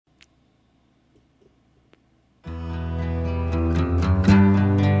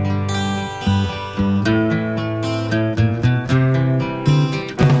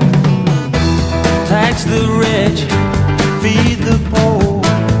rich, feed the poor,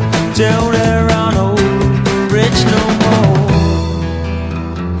 till there are no rich no more.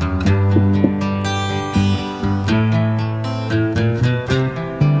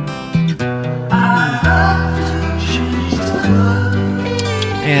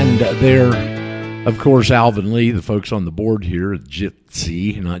 And there, of course, Alvin Lee, the folks on the board here,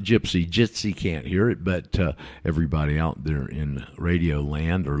 Gypsy, not Gypsy, Gypsy can't hear it, but everybody out there in radio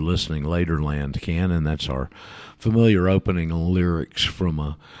land or listening later land can, and that's our familiar opening lyrics from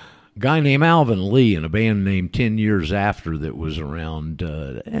a guy named Alvin Lee in a band named 10 Years After that was around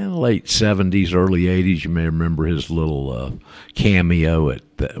late 70s, early 80s. You may remember his little cameo at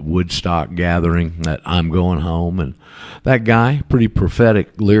the Woodstock gathering, that I'm Going Home. And that guy, pretty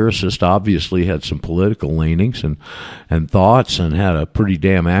prophetic lyricist, obviously had some political leanings and thoughts and had a pretty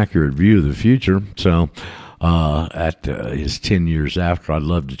damn accurate view of the future. So at his 10 Years After, I'd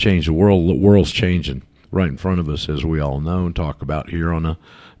love to change the world. The world's changing right in front of us, as we all know and talk about here on a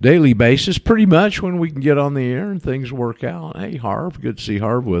daily basis, pretty much when we can get on the air and things work out. Hey, Harv, good to see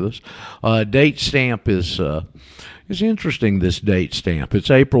Harv with us. Date stamp is interesting, this date stamp.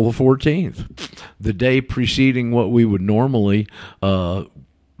 It's April the 14th, the day preceding what we would normally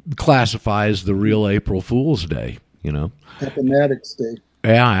classify as the real April Fool's Day, you know. Appomattox Day.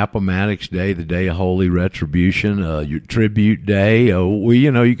 Yeah, Appomattox Day, the day of Holy Retribution, your Tribute Day.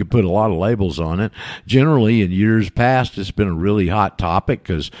 You could put a lot of labels on it. Generally, in years past, it's been a really hot topic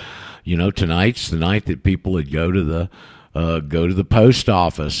because, tonight's the night that people would go to the post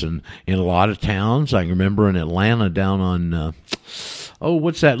office, and in a lot of towns, I remember in Atlanta down on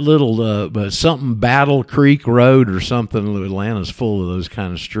what's that little something Battle Creek Road or something. Atlanta's full of those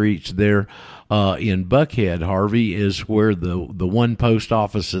kind of streets there. In Buckhead, Harvey, is where the one post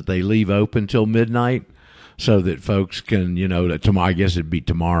office that they leave open till midnight, so that folks can, I guess it'd be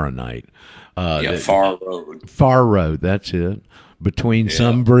tomorrow night. Far Road. Far Road, that's it. Between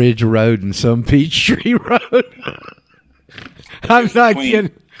some Bridge Road and some Peachtree Road. I'm not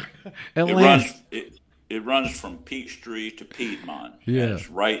kidding. It runs from Peachtree to Piedmont. Yeah. And it's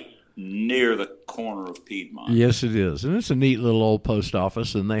right near the corner of Piedmont. Yes, it is. And it's a neat little old post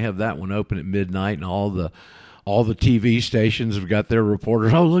office, and they have that one open at midnight, and all the TV stations have got their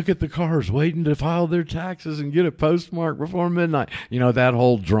reporters. Oh, look at the cars waiting to file their taxes and get it postmarked before midnight. That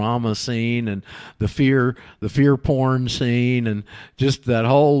whole drama scene and the fear porn scene, and just that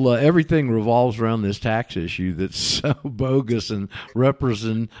whole everything revolves around this tax issue that's so bogus and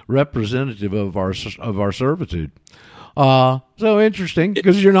representative of our servitude. So interesting,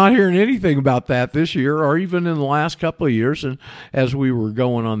 because you're not hearing anything about that this year or even in the last couple of years. And as we were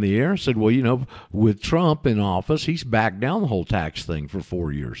going on the air, I said, well, with Trump in office, he's backed down the whole tax thing for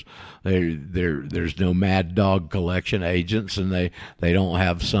 4 years. There's no mad dog collection agents, and they don't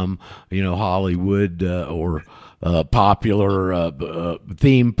have some, Hollywood or popular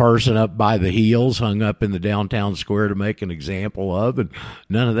theme person up by the heels hung up in the downtown square to make an example of, and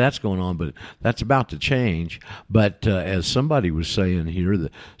none of that's going on. But that's about to change. But as somebody was saying here,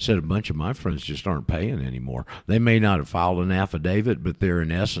 that said a bunch of my friends just aren't paying anymore. They may not have filed an affidavit, but they're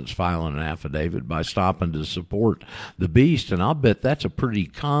in essence filing an affidavit by stopping to support the beast. And I'll bet that's a pretty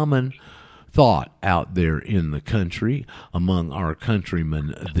common thought out there in the country among our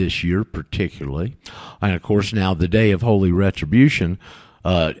countrymen this year particularly. And of course now the day of Holy Retribution,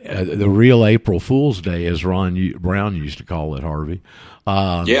 the real April Fool's Day, as Ron Brown used to call it, Harvey.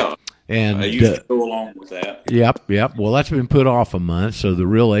 And I used to go along with that. Yep. Well, that's been put off a month, so the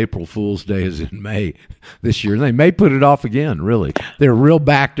real April Fool's Day is in May this year. They may put it off again, really. They're real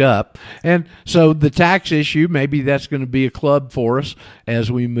backed up. And so the tax issue, maybe that's going to be a club for us as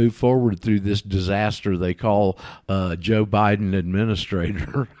we move forward through this disaster they call Joe Biden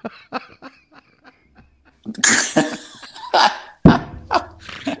administrator.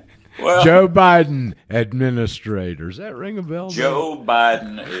 Well, Joe Biden administrator. Does that ring a bell? Joe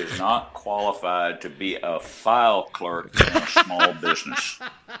Biden is not qualified to be a file clerk in a small business.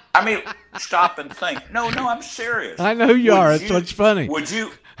 I mean, stop and think. No, I'm serious. I know you are. That's what's funny. Would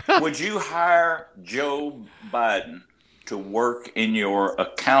you hire Joe Biden to work in your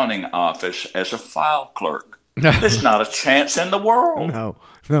accounting office as a file clerk? There's not a chance in the world. No,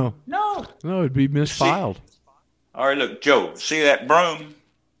 it'd be misfiled. All right, look, Joe, see that broom?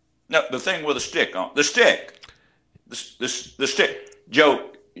 No, the thing with a stick on the stick. The stick. Joe,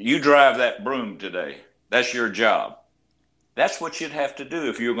 you drive that broom today. That's your job. That's what you'd have to do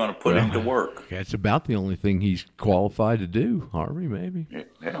if you were going to put him to work. That's about the only thing he's qualified to do, Harvey, maybe.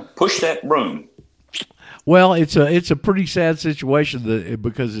 Yeah, push that broom. Well, it's a pretty sad situation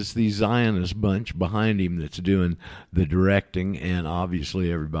because it's the Zionist bunch behind him that's doing the directing, and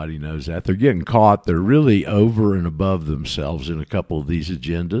obviously everybody knows that they're getting caught. They're really over and above themselves in a couple of these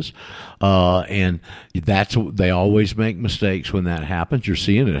agendas, and they always make mistakes when that happens. You're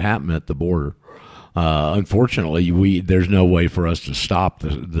seeing it happen at the border. Unfortunately, there's no way for us to stop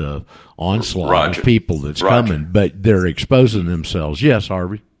the onslaught of people that's coming, but they're exposing themselves. Yes,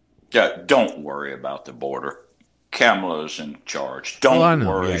 Harvey. Don't worry about the border. Kamala's in charge. Don't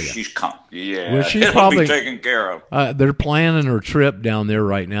worry. Yeah. She's well, she's it'll probably be taken care of. They're planning her trip down there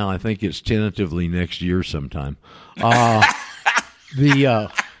right now. I think it's tentatively next year sometime. But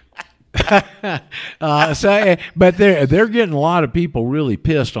they're getting a lot of people really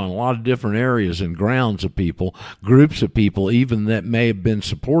pissed on a lot of different areas and grounds of people, groups of people, even that may have been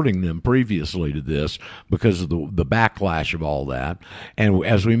supporting them previously to this because of the backlash of all that. And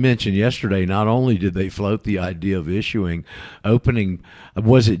as we mentioned yesterday, not only did they float the idea of opening,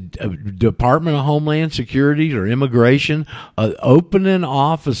 was it Department of Homeland Security or Immigration, opening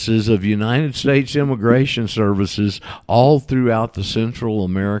offices of United States Immigration Services all throughout the Central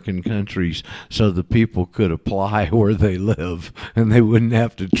American countries so the people could apply where they live and they wouldn't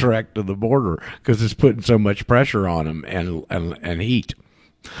have to trek to the border because it's putting so much pressure on them and heat.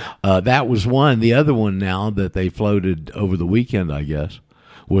 That was one. The other one now that they floated over the weekend, I guess,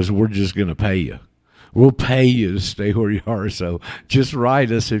 was we're just going to pay you. We'll pay you to stay where you are. So just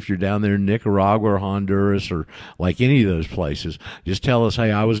write us if you're down there in Nicaragua or Honduras or like any of those places. Just tell us,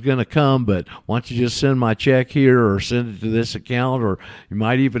 hey, I was going to come, but why don't you just send my check here or send it to this account, or you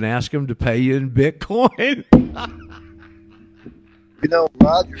might even ask them to pay you in Bitcoin.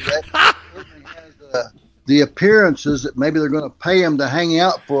 Roger, that certainly has the appearances that maybe they're going to pay them to hang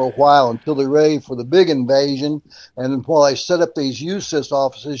out for a while until they're ready for the big invasion. And then while they set up these USIS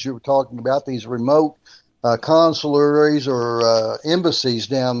offices you were talking about, these remote consularies or embassies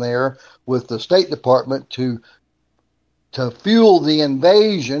down there with the State Department to fuel the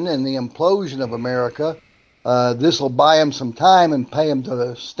invasion and the implosion of America, this will buy them some time and pay them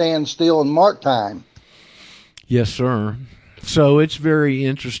to stand still and mark time. Yes, sir. So it's very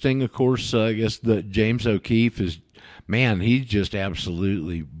interesting. Of course, I guess that James O'Keefe he's just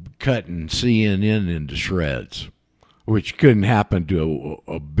absolutely cutting CNN into shreds, which couldn't happen to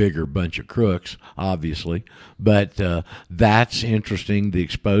a bigger bunch of crooks, obviously. But that's interesting, the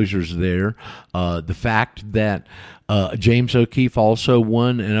exposure's there. The fact that James O'Keefe also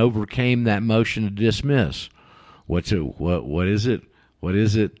won and overcame that motion to dismiss. What is it?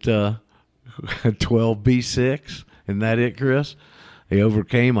 12B6? Isn't that it, Chris? He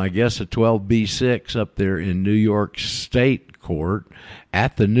overcame, I guess, a 12B6 up there in New York State Court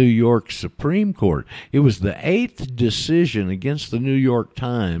at the New York Supreme Court. It was the 8th decision against the New York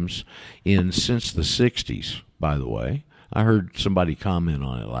Times since the 60s, by the way. I heard somebody comment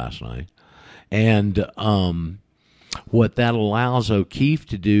on it last night. And what that allows O'Keefe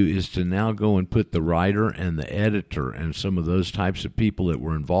to do is to now go and put the writer and the editor and some of those types of people that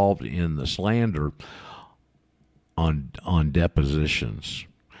were involved in the slander on depositions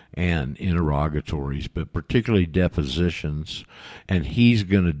and interrogatories, but particularly depositions. And he's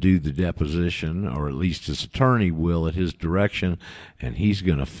going to do the deposition, or at least his attorney will at his direction, and he's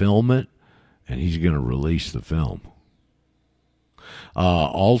going to film it, and he's going to release the film.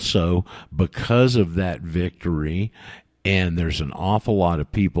 Also, because of that victory, and there's an awful lot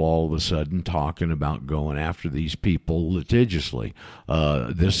of people all of a sudden talking about going after these people litigiously.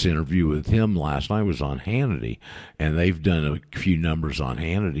 This interview with him last night was on Hannity, and they've done a few numbers on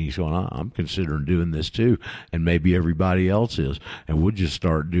Hannity. He's going, I'm considering doing this too, and maybe everybody else is. And we'll just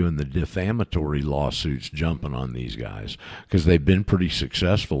start doing the defamatory lawsuits, jumping on these guys, because they've been pretty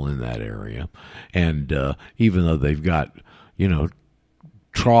successful in that area. And even though they've got,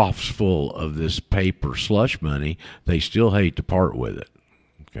 troughs full of this paper slush money, they still hate to part with it.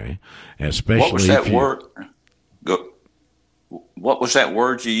 Okay, especially what was that word? What was that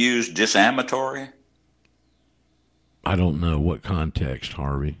word you used? Defamatory? I don't know what context,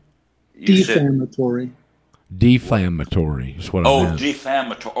 Harvey. Defamatory. Defamatory is what I meant.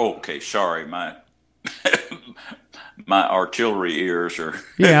 Defamatory. Okay, sorry, my my artillery ears are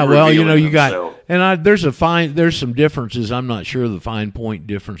you got, and there's some differences. I'm not sure the fine point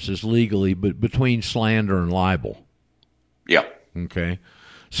differences legally, but between slander and libel. Yeah. Okay.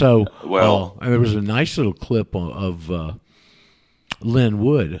 So there was a nice little clip of Lynn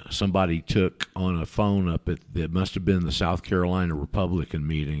Wood, somebody took on a phone up at, it must have been the South Carolina Republican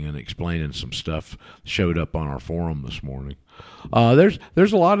meeting, and explaining some stuff showed up on our forum this morning.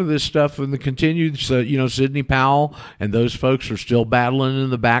 There's a lot of this stuff in the continued, Sidney Powell and those folks are still battling in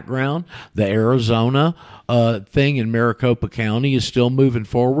the background. The Arizona thing in Maricopa County is still moving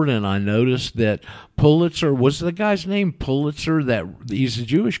forward, and I noticed that Pulitzer, was the guy's name Pulitzer? That he's a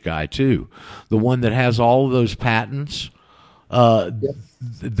Jewish guy too, the one that has all of those patents.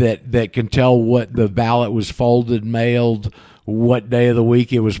 That can tell what the ballot was folded, mailed, what day of the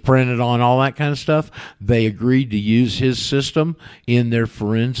week it was printed on, all that kind of stuff. They agreed to use his system in their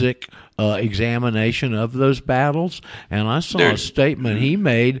forensic examination of those battles. And I saw a statement he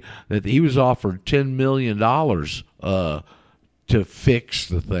made that he was offered $10 million to fix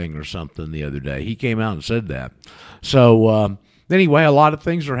the thing or something the other day. He came out and said that. So anyway, a lot of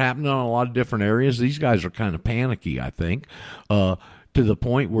things are happening on a lot of different areas. These guys are kind of panicky, I think, to the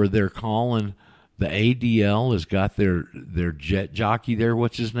point where they're calling the ADL has got their jet jockey there.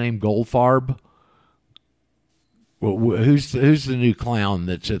 What's his name? Goldfarb. Well, who's the new clown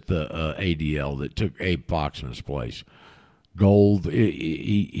that's at the ADL that took Abe Foxman's place? Gold.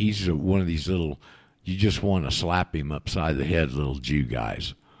 He's one of these little. You just want to slap him upside the head, little Jew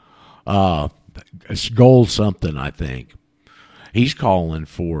guys. It's Gold something, I think. He's calling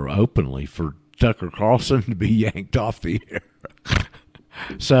openly for Tucker Carlson to be yanked off the air.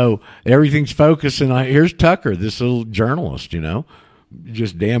 So everything's focusing on, here's Tucker, this little journalist,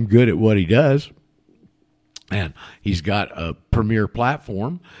 just damn good at what he does. And he's got a premier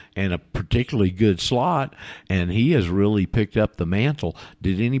platform and a particularly good slot, and he has really picked up the mantle.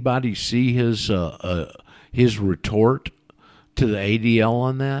 Did anybody see his retort to the ADL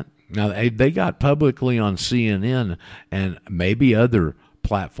on that? Now, they got publicly on CNN and maybe other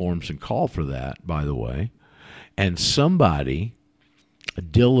platforms and call for that, by the way. And somebody, a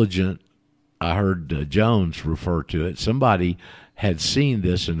diligent, I heard Jones refer to it, somebody had seen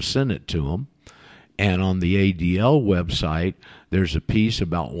this and sent it to him. And on the ADL website, there's a piece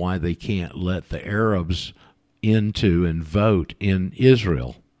about why they can't let the Arabs into and vote in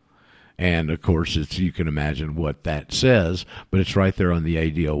Israel. And, of course, you can imagine what that says, but it's right there on the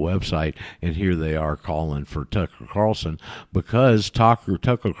ADL website, and here they are calling for Tucker Carlson because Tucker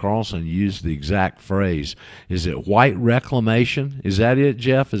Carlson used the exact phrase. Is it white reclamation? Is that it,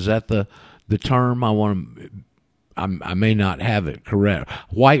 Jeff? Is that the term? I may not have it correct.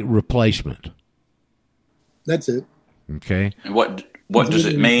 White replacement. That's it. Okay. And what does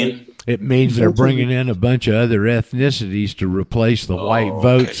it mean? It means they're bringing in a bunch of other ethnicities to replace the white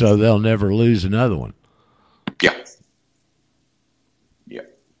vote so they'll never lose another one. Yeah. Yeah.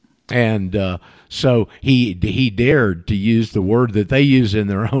 And so he dared to use the word that they use in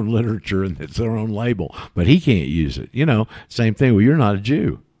their own literature and it's their own label, but he can't use it. Same thing. Well, you're not a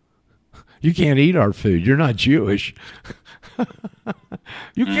Jew. You can't eat our food. You're not Jewish.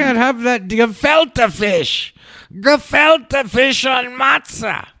 You can't have that gefilte fish. Gefilte fish on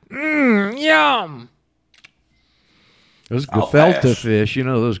matzah. Yum. Those gefilte fish,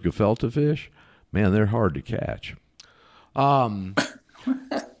 those gefilte fish? Man, they're hard to catch. One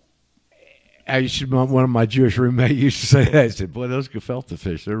of my Jewish roommates used to say that. I said, boy, those gefilte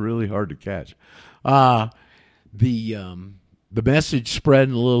fish, they're really hard to catch. The message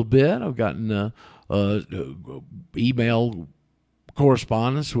spreading a little bit. I've gotten email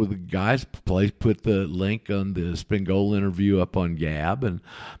correspondence with the guys. Put the link on the Spin Goal interview up on Gab, and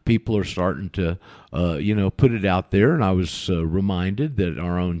people are starting to put it out there. And I was reminded that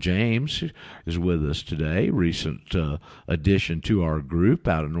our own James is with us today, recent addition to our group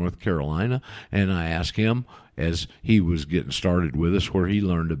out of North Carolina, and I asked him as he was getting started with us where he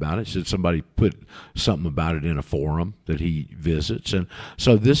learned about it. He said somebody put something about it in a forum that he visits. And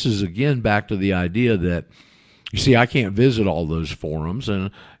so this is, again, back to the idea that, you see, I can't visit all those forums,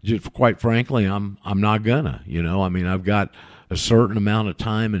 and just, quite frankly, I'm not gonna. I've got a certain amount of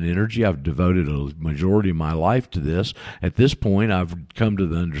time and energy. I've devoted a majority of my life to this. At this point, I've come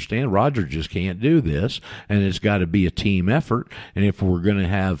to understand Roger just can't do this, and it's got to be a team effort. And if we're going to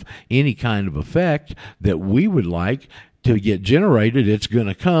have any kind of effect that we would like to get generated, it's going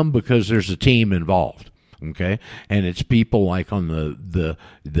to come because there's a team involved. Okay, and it's people like on the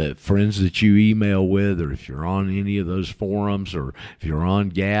friends that you email with, or if you're on any of those forums, or if you're on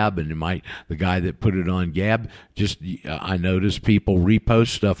Gab, and the guy that put it on Gab, I notice people repost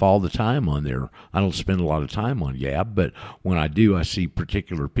stuff all the time on there. I don't spend a lot of time on Gab, but when I do, I see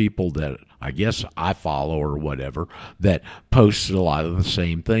particular people that I guess I follow or whatever that posts a lot of the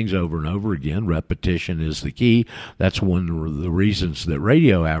same things over and over again. Repetition is the key. That's one of the reasons that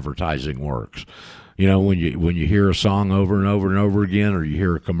radio advertising works. You know, when you hear a song over and over and over again, or you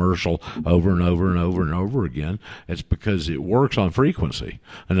hear a commercial over and over and over and over again, it's because it works on frequency.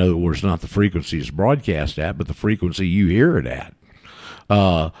 In other words, not the frequency it's broadcast at, but the frequency you hear it at.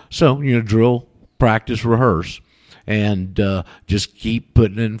 So, drill, practice, rehearse, and just keep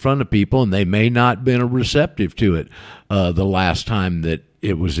putting it in front of people, and they may not have been receptive to it the last time that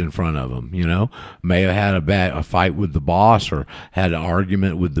it was in front of them. May have had a fight with the boss, or had an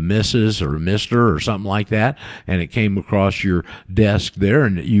argument with the missus or mister or something like that, and it came across your desk there,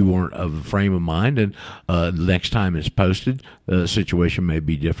 and you weren't of the frame of mind, and the next time it's posted, the situation may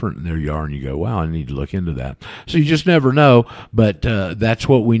be different, and there you are, and you go, wow, I need to look into that. So you just never know, but that's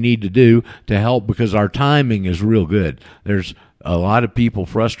what we need to do to help, because our timing is real good. There's a lot of people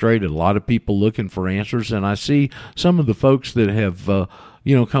frustrated, a lot of people looking for answers, and I see some of the folks that have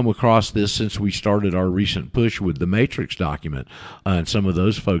come across this since we started our recent push with the Matrix document, and some of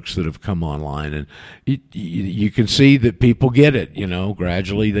those folks that have come online, and you can see that people get it.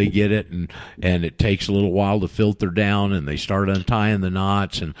 Gradually they get it, and it takes a little while to filter down, and they start untying the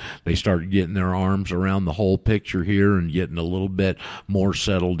knots, and they start getting their arms around the whole picture here, and getting a little bit more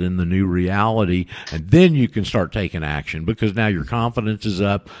settled in the new reality, and then you can start taking action, because now your confidence is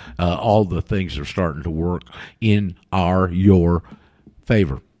up. All the things are starting to work in your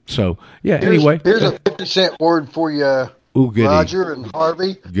favor. So, yeah, anyway. Here's a 50-cent word for you, Roger and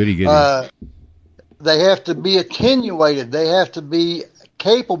Harvey. Goody. They have to be attenuated. They have to be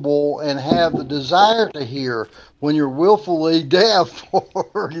capable and have the desire to hear. When you're willfully deaf,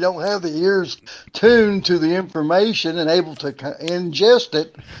 or you don't have the ears tuned to the information and able to ingest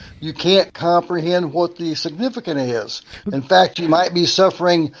it, you can't comprehend what the significance is. In fact, you might be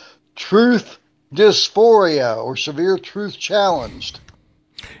suffering truth dysphoria or severe truth challenged.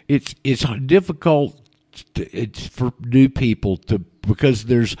 It's difficult for new people because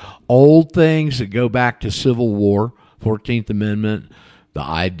there's old things that go back to Civil War, 14th Amendment, the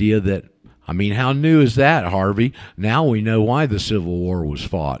idea that, how new is that, Harvey? Now we know why the Civil War was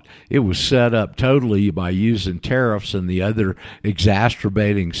fought. It was set up totally by using tariffs and the other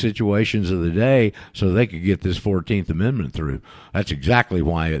exacerbating situations of the day so they could get this 14th Amendment through. That's exactly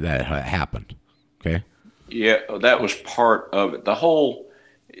why that happened. Okay? Yeah, that was part of it.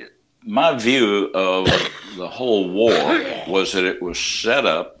 My view of the whole war was that it was set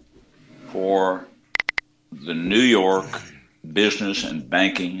up for the New York business and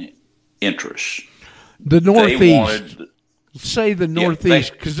banking interests. The Northeast. Say the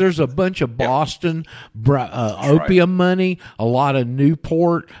Northeast, because there's a bunch of Boston opium money, a lot of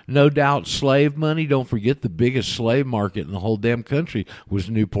Newport, no doubt slave money. Don't forget the biggest slave market in the whole damn country was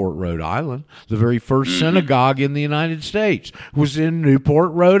Newport, Rhode Island. The very first synagogue in the United States was in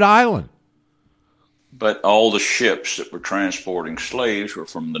Newport, Rhode Island. But all the ships that were transporting slaves were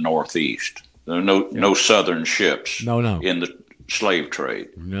from the Northeast. There were no Southern ships in the slave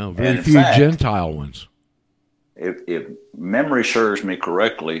trade. No, very few Gentile ones. If memory serves me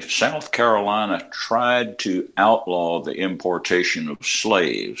correctly, South Carolina tried to outlaw the importation of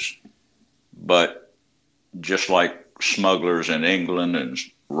slaves, but just like smugglers in England and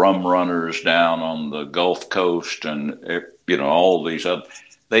rum runners down on the Gulf Coast and all these other,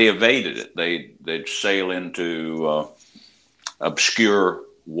 they evaded it. They'd sail into obscure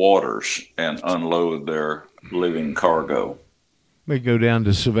waters and unload their living cargo. They go down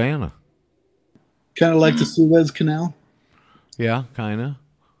to Savannah. Kind of like the Suez Canal. Yeah, kind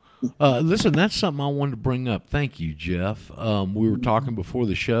of. Listen, that's something I wanted to bring up. Thank you, Jeff. We were talking before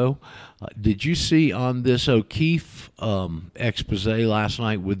the show. Did you see on this O'Keefe expose last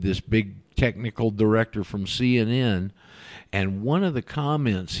night with this big technical director from CNN? And one of the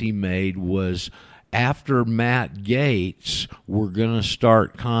comments he made was, after Matt Gaetz, we're going to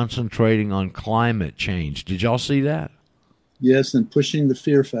start concentrating on climate change. Did y'all see that? Yes, and pushing the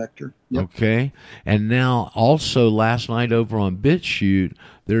fear factor. Yep. Okay. And now also last night over on BitChute,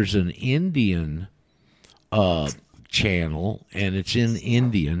 there's an Indian channel, and it's in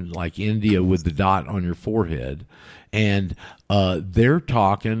Indian, like India with the dot on your forehead. And they're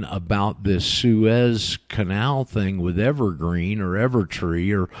talking about this Suez Canal thing with Evergreen or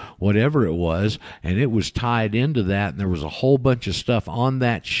Evertree or whatever it was, and it was tied into that, and there was a whole bunch of stuff on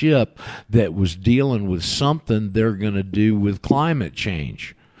that ship that was dealing with something they're going to do with climate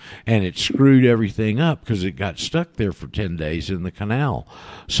change. And it screwed everything up because it got stuck there for 10 days in the canal.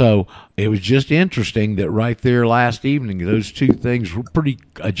 So it was just interesting that right there last evening, those two things were pretty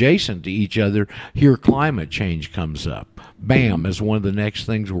adjacent to each other. Here, climate change comes up. Bam, is one of the next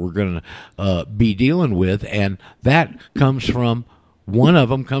things we're going to be dealing with. And that comes from, one of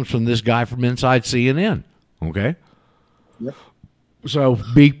them comes from this guy from inside CNN. Okay? Yep. So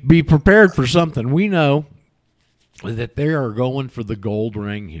be prepared for something. We know that they are going for the gold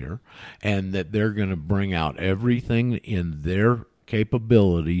ring here, and that they're going to bring out everything in their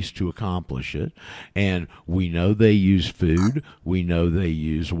capabilities to accomplish it. And we know they use food, we know they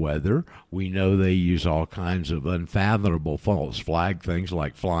use weather, we know they use all kinds of unfathomable false flag things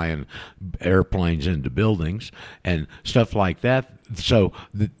like flying airplanes into buildings and stuff like that. So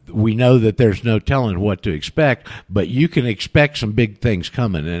we know that there's no telling what to expect, but you can expect some big things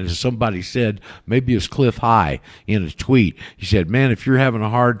coming. And as somebody said, maybe it's Cliff High in a tweet, he said, man, if you're having a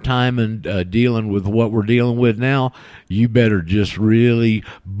hard time and dealing with what we're dealing with now, you better just really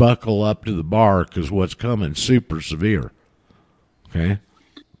buckle up to the bar, because what's coming super severe. Okay?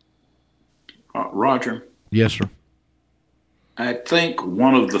 Roger? Yes, sir. I think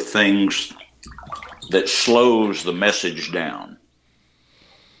one of the things that slows the message down,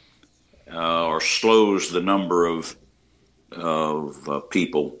 or slows the number of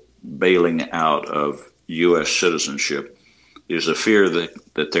people bailing out of U.S. citizenship, is a fear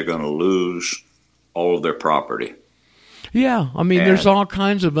that they're going to lose all of their property. Yeah, I mean, there's all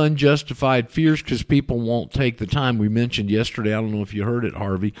kinds of unjustified fears because people won't take the time. We mentioned yesterday, I don't know if you heard it,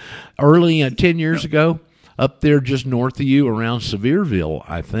 Harvey, early 10 years ago, up there just north of you around Sevierville,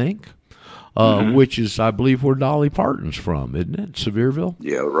 I think, which is, I believe, where Dolly Parton's from, isn't it, Sevierville?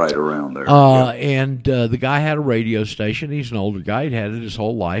 Yeah, right around there. And the guy had a radio station. He's an older guy. He'd had it his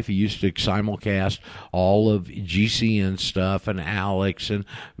whole life. He used to simulcast all of GCN stuff and Alex and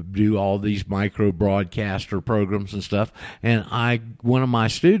do all these micro broadcaster programs and stuff. And one of my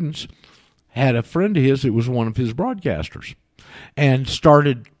students had a friend of his that was one of his broadcasters and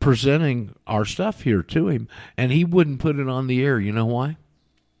started presenting our stuff here to him. And he wouldn't put it on the air. You know why?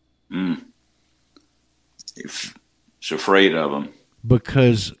 He's afraid of them.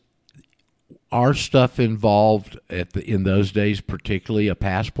 Because our stuff involved in those days, particularly a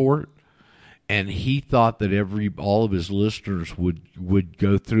passport, and he thought that all of his listeners would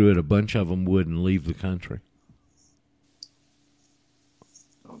go through it. A bunch of them would and leave the country.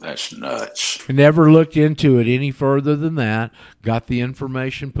 Oh, that's nuts. Never looked into it any further than that. Got the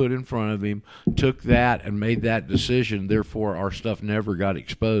information put in front of him, took that and made that decision. Therefore, our stuff never got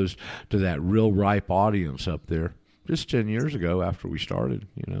exposed to that real ripe audience up there. Just 10 years ago after we started,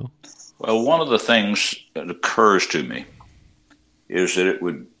 you know. Well, one of the things that occurs to me is that it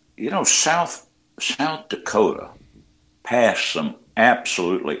would, South Dakota passed some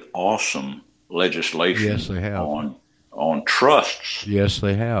absolutely awesome legislation. Yes, they have. On trusts. Yes,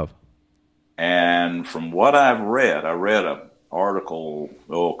 they have. And from what I read an article,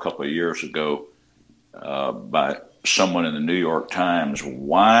 a couple of years ago by someone in the New York Times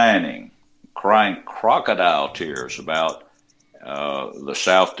crying crocodile tears about the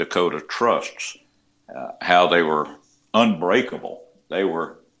South Dakota trusts, how they were unbreakable. They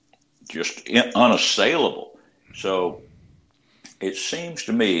were just unassailable. So it seems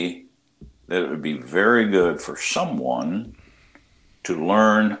to me that it would be very good for someone to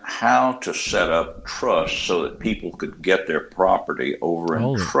learn how to set up trusts so that people could get their property over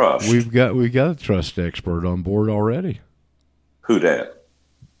in trust. We've got a trust expert on board already. Who that?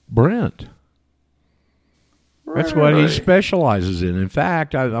 Brent. That's what he specializes in. In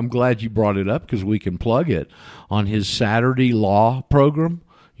fact, I'm glad you brought it up because we can plug it on his Saturday law program.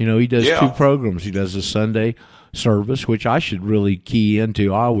 He does two programs. He does a Sunday service, which I should really key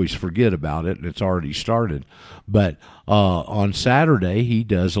into. I always forget about it, and it's already started. But on Saturday, he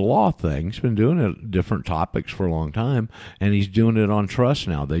does a law thing. He's been doing it different topics for a long time, and he's doing it on trust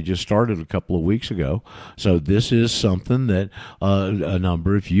now. They just started a couple of weeks ago. So this is something that a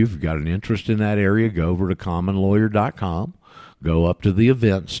number, if you've got an interest in that area, go over to commonlawyer.com. Go up to the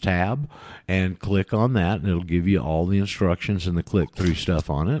events tab and click on that, and it'll give you all the instructions and the click-through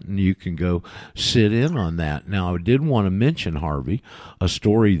stuff on it, and you can go sit in on that. Now, I did want to mention, Harvey, a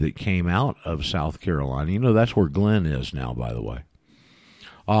story that came out of South Carolina. That's where Glenn is now, by the way.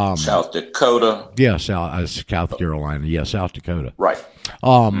 South Dakota. Yeah, South Carolina. Yeah, South Dakota. Right.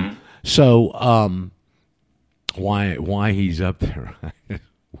 So why he's up there?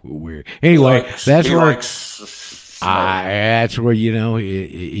 Weird. Anyway, that's where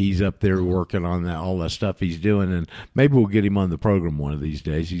he's up there working on all that stuff he's doing, and maybe we'll get him on the program one of these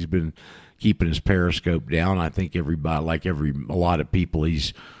days. He's been keeping his Periscope down. I think everybody, a lot of people,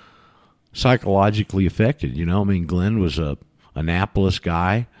 he's psychologically affected. Glenn was a Annapolis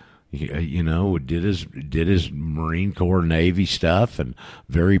guy. Did his Marine Corps, Navy stuff, and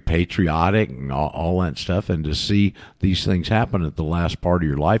very patriotic and all that stuff. And to see these things happen at the last part of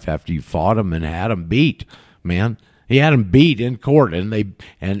your life after you fought them and had them beat, man. He had them beat in court, and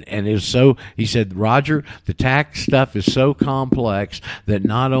it was so. He said, Roger, the tax stuff is so complex that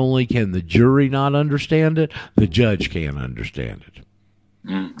not only can the jury not understand it, the judge can't understand it.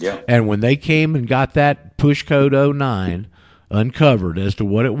 Yeah. And when they came and got that push code 09 uncovered as to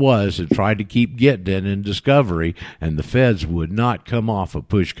what it was and tried to keep getting it in discovery, and the feds would not come off of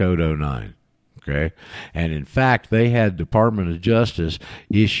push code 09. Okay. And in fact, they had Department of Justice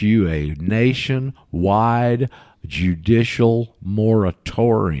issue a nationwide judicial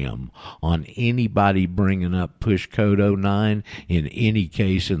moratorium on anybody bringing up push code 09 in any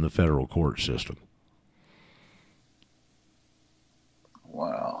case in the federal court system.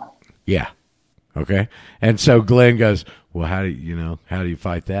 Wow. Yeah. Okay. And so Glenn goes, well, how do you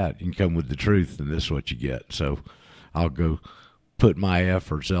fight that? You can come with the truth, and this is what you get. So I'll go put my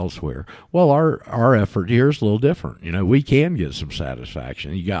efforts elsewhere. Well, our effort here is a little different. We can get some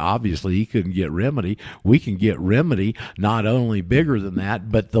satisfaction. Obviously, he couldn't get remedy. We can get remedy not only bigger than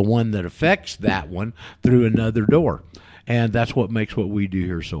that, but the one that affects that one through another door. And that's what makes what we do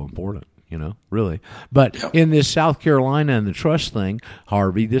here so important. Really. But in this South Carolina and the trust thing,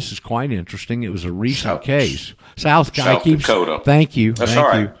 Harvey, this is quite interesting. It was a recent case. South Dakota. Thank you. That's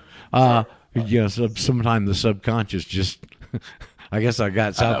thank all right. you. Sometimes the subconscious just, I guess I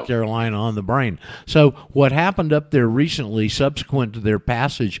got South Carolina on the brain. So what happened up there recently, subsequent to their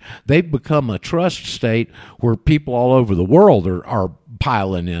passage, they've become a trust state where people all over the world are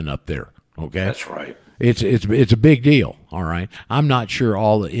piling in up there. Okay. That's right. It's a big deal, all right? I'm not sure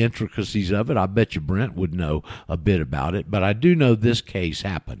all the intricacies of it. I bet you Brent would know a bit about it, but I do know this case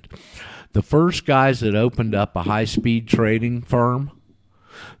happened. The first guys that opened up a high-speed trading firm,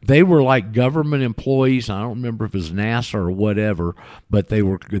 they were like government employees. I don't remember if it was NASA or whatever, but they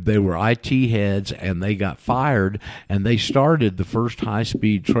were IT heads, and they got fired, and they started the first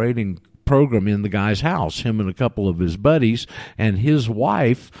high-speed trading program in the guy's house, him and a couple of his buddies, and his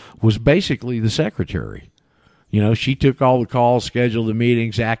wife was basically the secretary. She took all the calls, scheduled the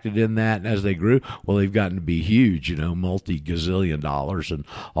meetings, acted in that, and as they grew, well, they've gotten to be huge, multi-gazillion dollars and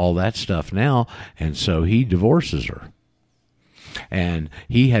all that stuff now, and so he divorces her. And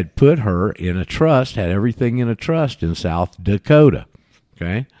he had put her in a trust, had everything in a trust in South Dakota,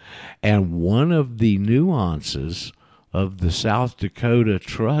 okay? And one of the nuances of the South Dakota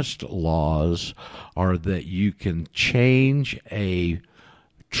trust laws are that you can change a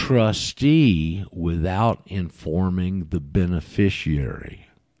trustee without informing the beneficiary.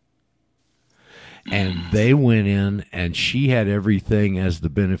 And they went in, and she had everything as the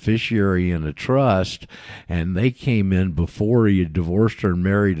beneficiary in a trust, and they came in before he had divorced her and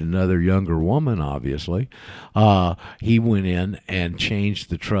married another younger woman, obviously. He went in and changed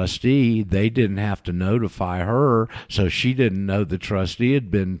the trustee. They didn't have to notify her, so she didn't know the trustee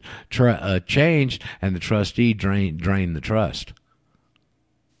had been changed, and the trustee drained the trust.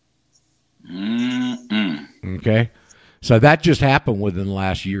 Okay? So that just happened within the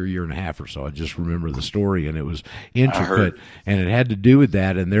last year and a half or so. I just remember the story, and it was intricate, and it had to do with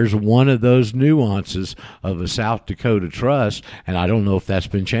that. And there's one of those nuances of a South Dakota trust, and I don't know if that's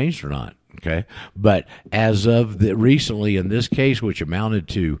been changed or not. Okay, but as of recently in this case, which amounted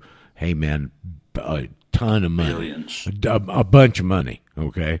to, hey man, a ton of money, billions, a bunch of money.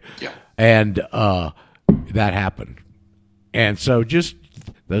 Okay, yeah, and that happened, and so just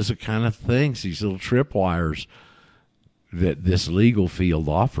those are kind of things, these little tripwires that this legal field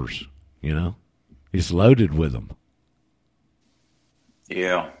offers, it's loaded with them.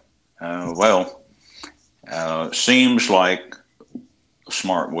 Yeah. Seems like a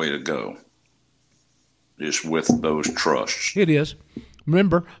smart way to go is with those trusts. It is.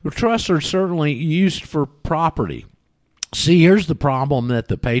 Remember, the trusts are certainly used for property. See, here's the problem that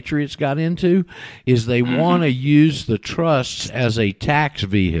the Patriots got into, is they want to use the trusts as a tax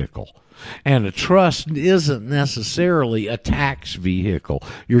vehicle. And a trust isn't necessarily a tax vehicle.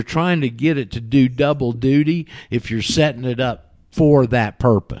 You're trying to get it to do double duty if you're setting it up for that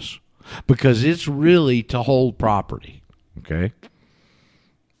purpose, because it's really to hold property, okay?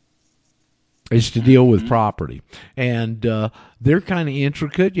 It's to deal with property. And they're kind of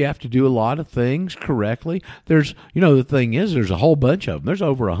intricate. You have to do a lot of things correctly. There's, the thing is, there's a whole bunch of them. There's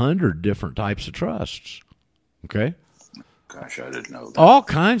over 100 different types of trusts, okay? Gosh, I didn't know that. All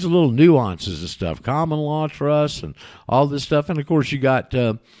kinds of little nuances and stuff, common law trusts and all this stuff. And, of course, you got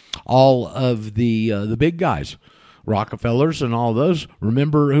all of the big guys, Rockefellers and all those.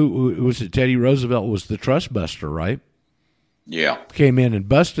 Remember who was it? Teddy Roosevelt was the trust buster, right? Yeah. Came in and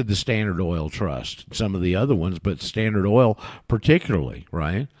busted the Standard Oil Trust, some of the other ones, but Standard Oil particularly,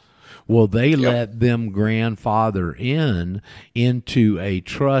 right? Well, they let them grandfather into a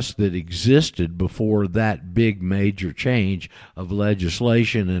trust that existed before that big major change of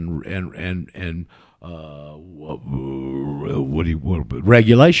legislation and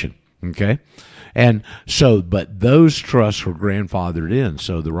regulation. Okay. And so, but those trusts were grandfathered in.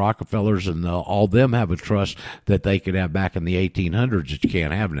 So the Rockefellers and all them have a trust that they could have back in the 1800s that you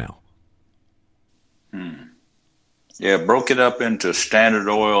can't have now. Yeah, broke it up into Standard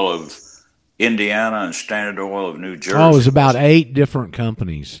Oil of Indiana and Standard Oil of New Jersey. Oh, it was about 8 different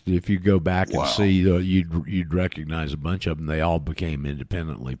companies. If you go back and Wow. see, you'd recognize a bunch of them. They all became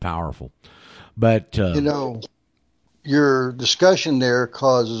independently powerful. But your discussion there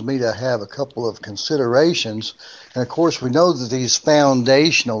causes me to have a couple of considerations. And of course, we know that these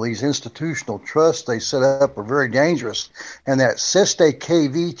institutional trusts they set up are very dangerous. And that Seste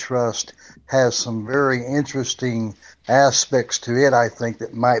KV trust has some very interesting aspects to it, I think,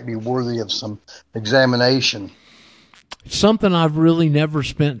 that might be worthy of some examination. something I've really never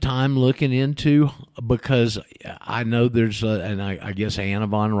spent time looking into, because I know there's and I guess Anna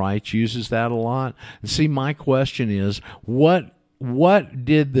von Reitz uses that a lot. And see, my question is, what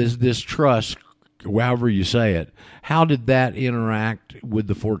did this trust, however you say it, how did that interact with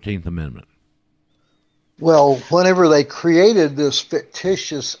the 14th Amendment? Well, whenever they created this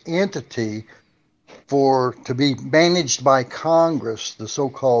fictitious entity to be managed by Congress, the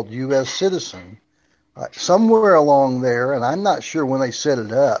so-called U.S. citizen, somewhere along there, and I'm not sure when they set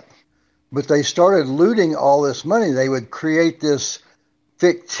it up, but they started looting all this money. They would create this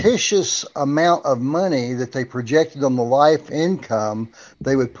fictitious amount of money that they projected on the life income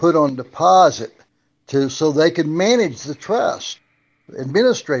they would put on deposit so they could manage the trust,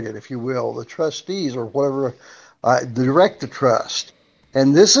 administrate it, if you will, the trustees or whatever, direct the trust.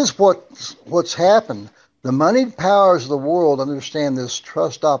 And this is what's happened. The moneyed powers of the world understand this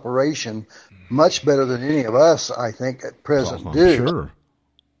trust operation much better than any of us, I think, at present do. Sure.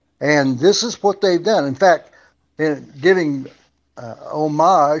 And this is what they've done. In fact, in giving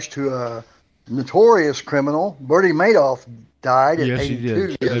homage to a notorious criminal, Bertie Madoff died at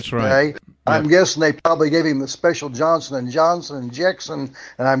 82 That's right. yesterday. I'm guessing they probably gave him the special Johnson & Johnson injection,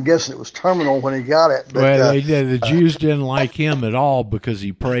 and I'm guessing it was terminal when he got it. But, well, the Jews didn't like him at all because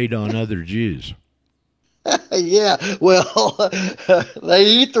he preyed on other Jews. Yeah, well, they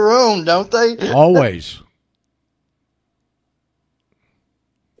eat their own, don't they? Always.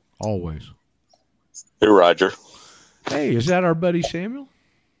 Always. Hey, Roger. Hey, is that our buddy Samuel?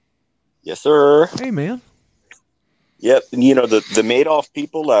 Yes, sir. Hey, man. Yep. And, you know, the Madoff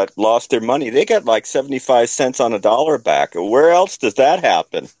people that lost their money, they got like 75 cents on a dollar back. Where else does that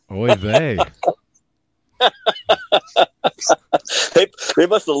happen? Oy vey. They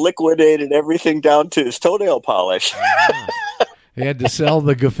must have liquidated everything down to his toenail polish. He had to sell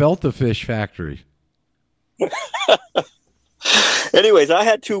the gefilte fish factory. Anyways, I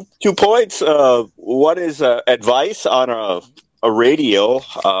had two points. One is advice on a radio.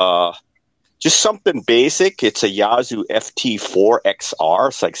 Just something basic. It's a Yazoo FT4XR.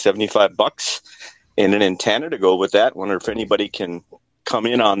 It's like $75, and an antenna to go with that. Wonder if anybody can come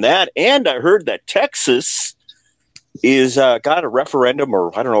in on that. And I heard that Texas is got a referendum,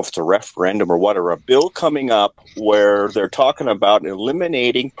 or I don't know if it's a referendum or what, or a bill coming up where they're talking about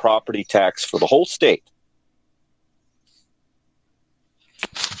eliminating property tax for the whole state.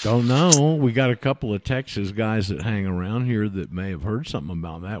 Don't know. We got a couple of Texas guys that hang around here that may have heard something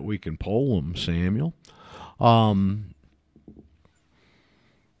about that. We can poll them, Samuel.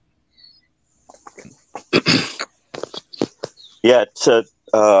 Yeah, it's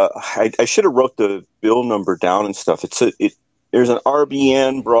I should have wrote the bill number down and stuff. There's an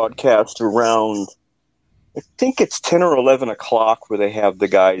RBN broadcast around, I think it's 10 or 11 o'clock, where they have the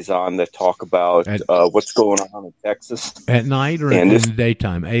guys on that talk about what's going on in Texas. At night or in the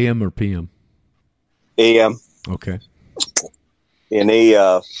daytime, AM or PM? AM. Okay. And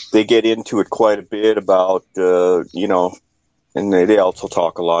they get into it quite a bit about, and they also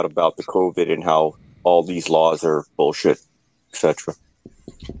talk a lot about the COVID and how all these laws are bullshit, etc.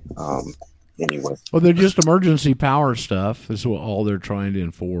 Anyway. Well, they're just emergency power stuff. That's what all they're trying to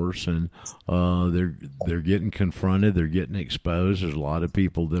enforce, and they're getting confronted. They're getting exposed. There's a lot of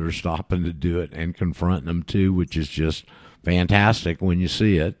people that are stopping to do it and confronting them too, which is just fantastic when you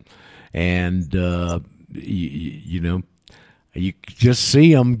see it. And you just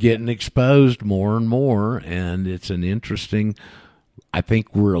see them getting exposed more and more, and it's an interesting. I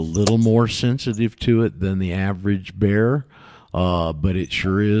think we're a little more sensitive to it than the average bear. But it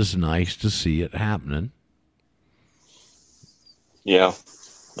sure is nice to see it happening. Yeah,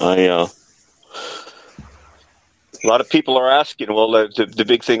 A lot of people are asking, well, the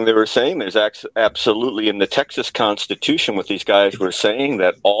big thing they were saying, there's absolutely in the Texas Constitution what these guys were saying,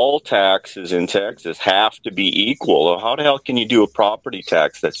 that all taxes in Texas have to be equal. Well, how the hell can you do a property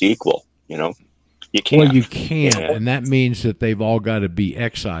tax that's equal? You know, you can't. Well, you can't, and that means that they've all got to be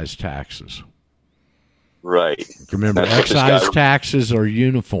excise taxes. Right. Remember, excise taxes are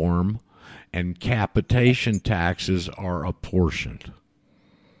uniform, and capitation taxes are apportioned.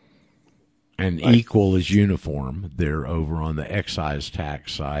 And right. Equal is uniform. They're over on the excise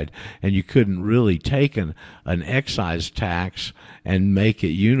tax side. And you couldn't really take an excise tax and make it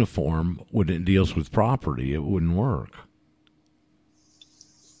uniform when it deals with property. It wouldn't work.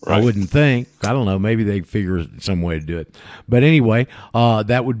 Right. I wouldn't think. I don't know. Maybe they figure some way to do it. But anyway,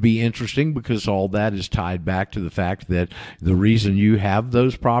 that would be interesting because all that is tied back to the fact that the reason you have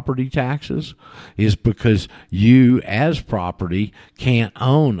those property taxes is because you, as property, can't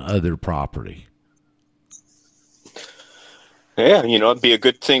own other property. Yeah, it'd be a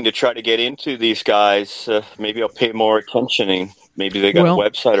good thing to try to get into these guys. Maybe I'll pay more attention and maybe they got a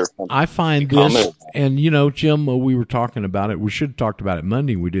website or something. I find this, and Jim, we were talking about it. We should have talked about it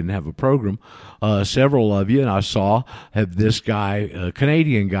Monday. We didn't have a program. Several of you, and I saw, have this guy, a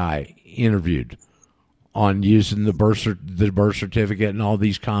Canadian guy, interviewed on using the birth certificate and all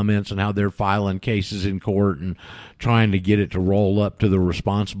these comments and how they're filing cases in court and trying to get it to roll up to the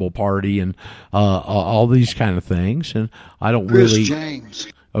responsible party and all these kind of things. And I don't Chris really. James.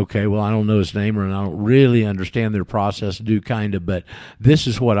 Okay, well, I don't know his name, and I don't really understand their process, but this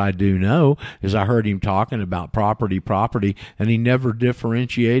is what I do know, is I heard him talking about property, and he never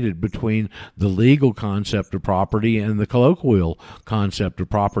differentiated between the legal concept of property and the colloquial concept of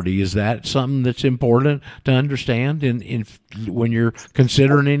property. Is that something that's important to understand in when you're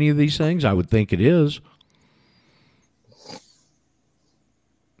considering any of these things? I would think it is.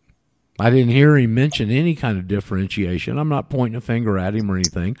 I didn't hear him mention any kind of differentiation. I'm not pointing a finger at him or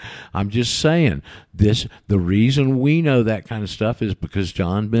anything. I'm just saying the reason we know that kind of stuff is because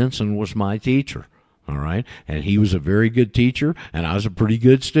John Benson was my teacher, all right? And he was a very good teacher, and I was a pretty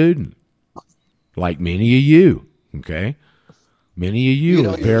good student, like many of you, okay? Many of you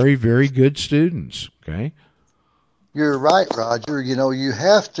are very, very good students, okay? You're right, Roger. You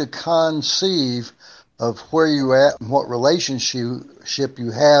have to conceive of where you at and what relationship you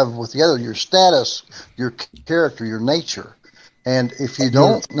have with the other, your status, your character, your nature. And if you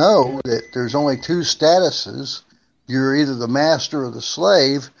don't know that there's only two statuses, you're either the master or the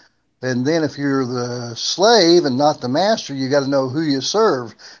slave. And then if you're the slave and not the master, you got to know who you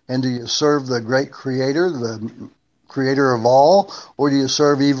serve. And do you serve the great creator, the creator of all, or do you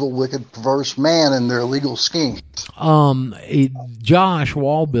serve evil, wicked, perverse man and their illegal schemes? Josh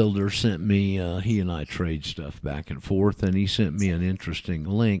Wallbuilder sent me, he and I trade stuff back and forth, and he sent me an interesting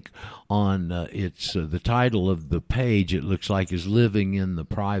link on, it's the title of the page, it looks like, is Living in the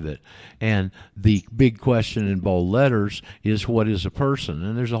Private. And the big question in bold letters is, what is a person?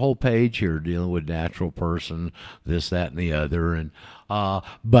 And there's a whole page here dealing with natural person, this, that, and the other. And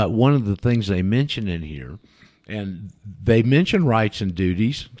but one of the things they mention in here, and they mention rights and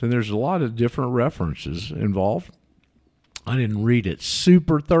duties, and there's a lot of different references involved. I didn't read it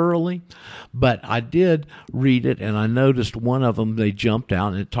super thoroughly, but I did read it, and I noticed one of them, they jumped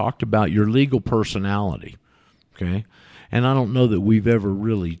out, and it talked about your legal personality, okay? And I don't know that we've ever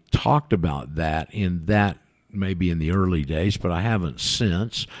really talked about that maybe in the early days, but I haven't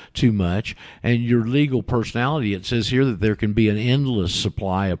since too much. And your legal personality, it says here that there can be an endless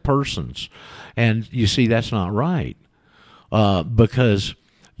supply of persons. And you see, that's not right, because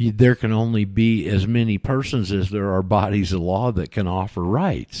there can only be as many persons as there are bodies of law that can offer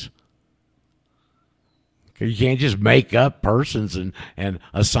rights. You can't just make up persons and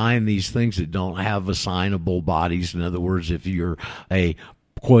assign these things that don't have assignable bodies. In other words, if you're a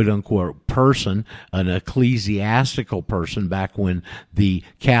quote-unquote person, an ecclesiastical person, back when the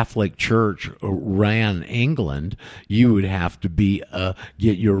Catholic Church ran England, you would have to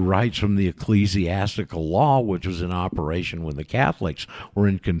get your rights from the ecclesiastical law, which was in operation when the Catholics were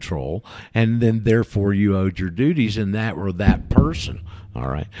in control, and then therefore you owed your duties, and that were that person. All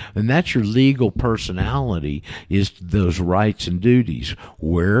right. And that's your legal personality, is those rights and duties.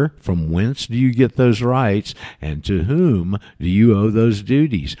 From whence do you get those rights, and to whom do you owe those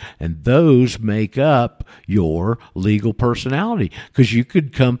duties? And those make up your legal personality. Because you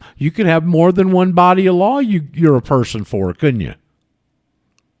could have more than one body of law you're a person for, couldn't you?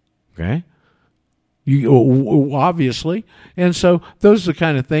 Okay? Obviously. And so those are the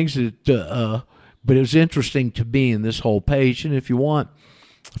kind of things that, but it was interesting to me in this whole page. And if you want,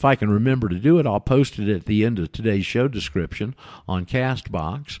 if I can remember to do it, I'll post it at the end of today's show description on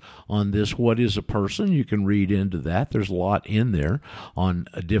Castbox on this What is a Person. You can read into that. There's a lot in there on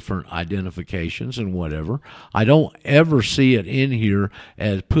different identifications and whatever. I don't ever see it in here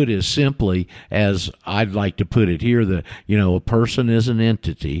as put as simply as I'd like to put it here, that, a person is an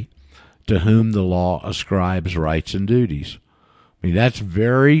entity to whom the law ascribes rights and duties. I mean, that's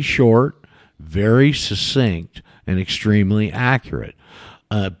very short, very succinct, and extremely accurate.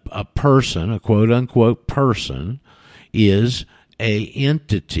 A person, a quote-unquote person, is a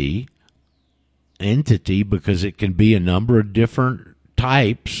entity because it can be a number of different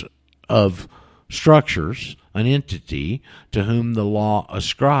types of structures, an entity to whom the law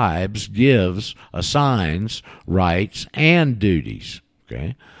ascribes, assigns rights and duties.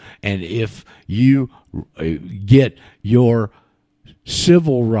 Okay? And if you get your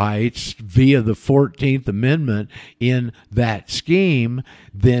civil rights via the 14th Amendment in that scheme,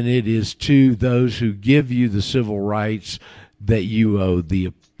 then it is to those who give you the civil rights that you owe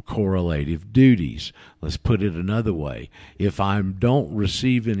the correlative duties. Let's put it another way. If I don't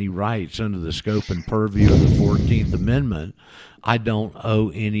receive any rights under the scope and purview of the 14th Amendment, I don't owe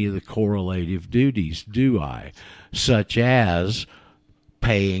any of the correlative duties, do I? Such as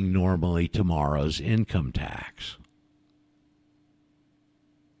paying normally tomorrow's income tax.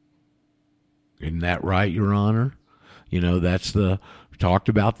 Isn't that right, Your Honor? That's talked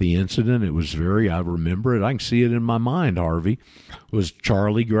about the incident. It was I remember it. I can see it in my mind, Harvey. It was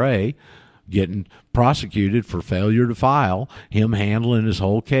Charlie Gray getting prosecuted for failure to file, him handling his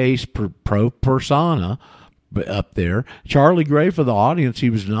whole case pro persona up there. Charlie Gray, for the audience, he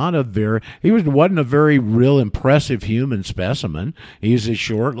wasn't a very real impressive human specimen. He was a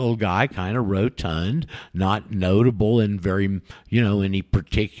short little guy, kind of rotund, not notable in very, any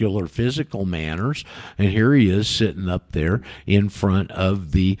particular physical manners. And here he is sitting up there in front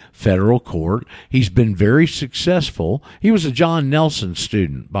of the federal court. He's been very successful. He was a John Nelson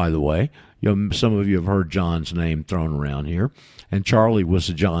student, by the way. Some of you have heard John's name thrown around here. And Charlie was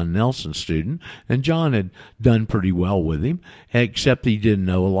a John Nelson student, and John had done pretty well with him, except he didn't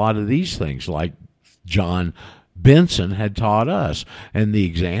know a lot of these things like John Benson had taught us. And the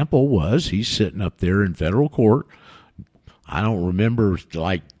example was he's sitting up there in federal court. I don't remember,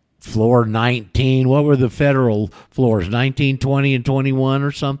 like, floor 19. What were the federal floors? 19, 20, and 21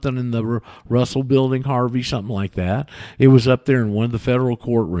 or something in the Russell Building, Harvey, something like that. It was up there in one of the federal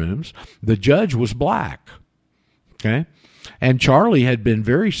courtrooms. The judge was black. Okay? And Charlie had been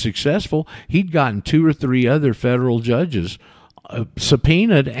very successful. He'd gotten 2 or 3 other federal judges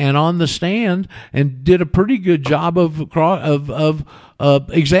subpoenaed and on the stand, and did a pretty good job of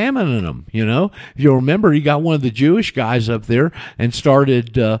examining them. If you remember, he got one of the Jewish guys up there and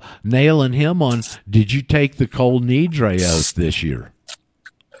started nailing him on, did you take the Kol Nidre oath this year?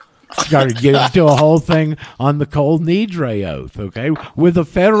 Started getting into a whole thing on the Kol Nidre oath, okay, with a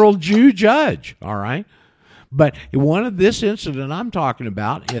federal Jew judge, all right? But one of this incident I'm talking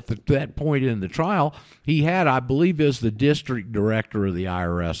about, at that point in the trial, he had, I believe, as the district director of the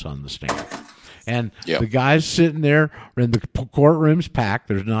IRS on the stand. And the guy's sitting there, and the courtroom's packed.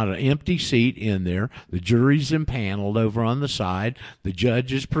 There's not an empty seat in there. The jury's impaneled over on the side. The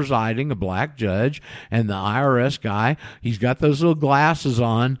judge is presiding, a black judge, and the IRS guy, he's got those little glasses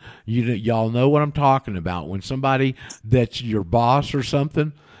on. Y'all know what I'm talking about. When somebody that's your boss or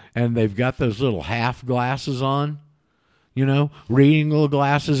something, and they've got those little half glasses on, reading little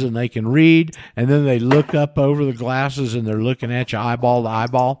glasses, and they can read, and then they look up over the glasses, and they're looking at you eyeball to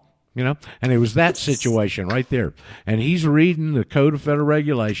eyeball, and it was that situation right there. And he's reading the Code of Federal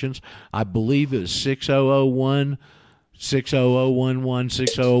Regulations. I believe it's 60001, 60011,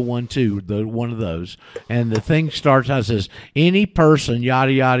 60012, one of those. And the thing starts out, says, any person,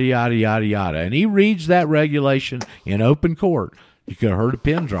 yada, yada, yada, yada, yada. And he reads that regulation in open court. You could have heard a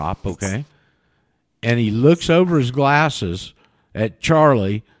pin drop, okay? And he looks over his glasses at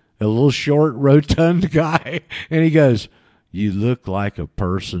Charlie, a little short, rotund guy, and he goes, you look like a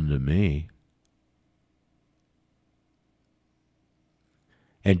person to me.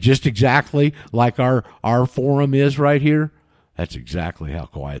 And just exactly like our forum is right here, that's exactly how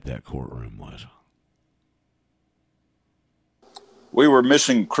quiet that courtroom was. We were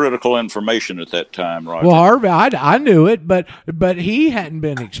missing critical information at that time, Roger. Well, Harvey, I knew it, but he hadn't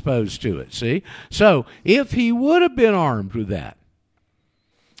been exposed to it, see? So if he would have been armed with that,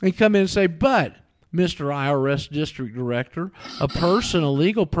 he'd come in and say, but, Mr. IRS District Director, a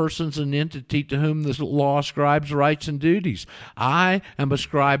legal person's an entity to whom the law ascribes rights and duties. I am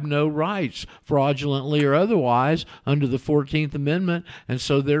ascribed no rights, fraudulently or otherwise, under the 14th Amendment, and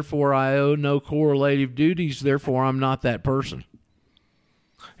so therefore I owe no correlative duties, therefore I'm not that person.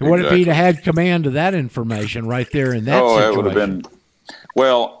 What if he'd had command of that information right there in that situation? It would have been.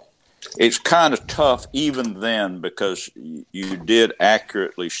 Well, it's kind of tough even then because you did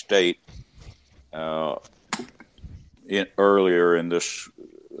accurately state earlier in this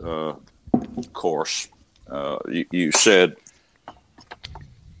course, you said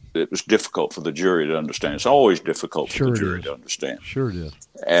it was difficult for the jury to understand. It's always difficult for the jury to understand. Sure it is.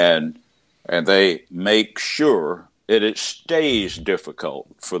 And they make sure that it stays difficult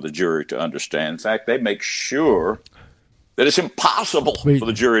for the jury to understand. In fact, they make sure that it's impossible for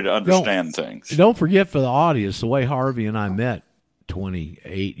the jury to understand things. Don't forget, for the audience, the way Harvey and I met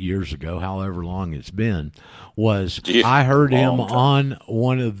 28 years ago, however long it's been, was I heard him on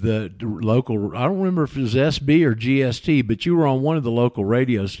one of the local, I don't remember if it was SB or GST, but you were on one of the local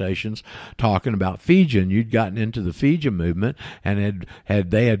radio stations talking about FEJA, and you'd gotten into the FEJA movement, and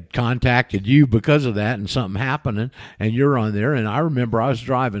they had contacted you because of that and something happening, and you're on there. And I remember I was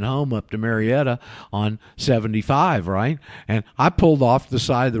driving home up to Marietta on 75, right? And I pulled off the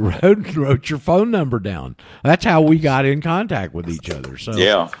side of the road and wrote your phone number down. That's how we got in contact with each other. So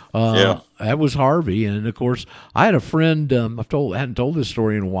that was Harvey. And of course, I had a friend, I hadn't told this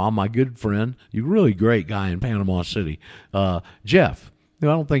story in a while, my good friend, you really great guy in Panama City, Jeff. I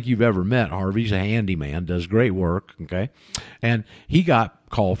don't think you've ever met Harvey. He's a handyman, does great work, okay? And he got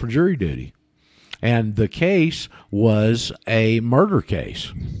called for jury duty. And the case was a murder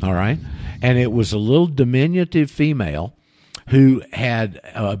case, all right? And it was a little diminutive female who had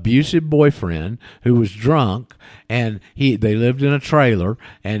an abusive boyfriend who was drunk, and they lived in a trailer,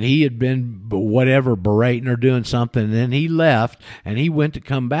 and he had been berating her, doing something, and then he left, and he went to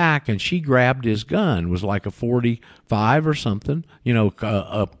come back, and she grabbed his gun. It was like a 45 or something, with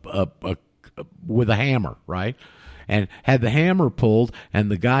a hammer, right? And had the hammer pulled, and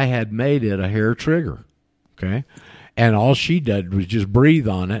the guy had made it a hair trigger, okay? And all she did was just breathe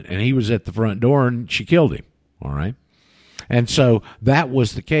on it, and he was at the front door, and she killed him, all right? And so that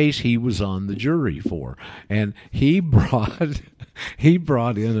was the case he was on the jury for. And he brought in a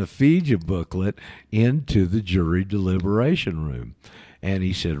FEJA booklet into the jury deliberation room. And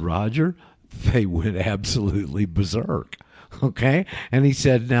he said, Roger, they went absolutely berserk. Okay? And he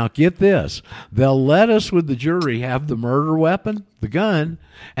said, now get this. They'll let us with the jury have the murder weapon, the gun,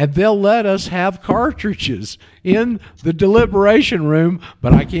 and they'll let us have cartridges in the deliberation room,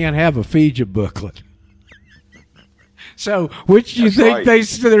 but I can't have a FEJA booklet. So, which do you think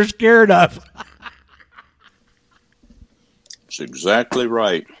they're scared of? That's exactly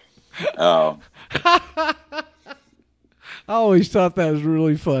right. I always thought that was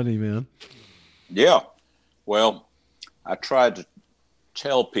really funny, man. Yeah. Well, I tried to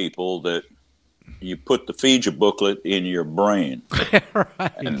tell people that you put the FEJA booklet in your brain.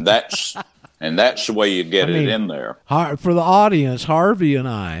 Right. And that's the way you get it in there. For the audience, Harvey and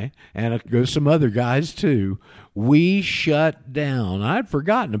I, and some other guys too, we shut down. I'd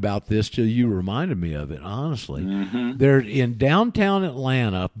forgotten about this till you reminded me of it, honestly. Mm-hmm. They're in downtown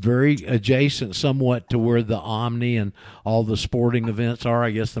Atlanta, very adjacent somewhat to where the Omni and all the sporting events are.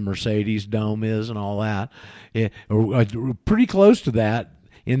 I guess the Mercedes Dome is and all that. Pretty close to that,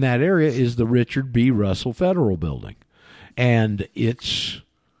 in that area, is the Richard B. Russell Federal Building. And it's...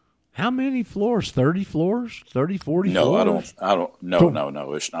 how many floors? 30 floors? 30, 40 floors?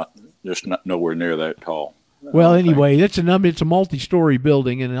 No. It's not. Just not nowhere near that tall. Well, anyway, it's a multi-story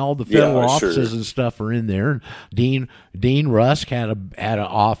building, and all the federal offices and stuff are in there. And Dean Rusk had an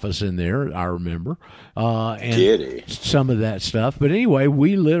office in there, I remember, and some of that stuff. But anyway,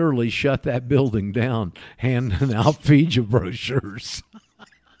 we literally shut that building down, handing out FEJA brochures.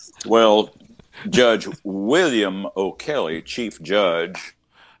 Well, Judge William O'Kelly, Chief Judge.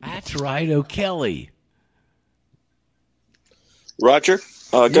 That's right, O'Kelly. Roger,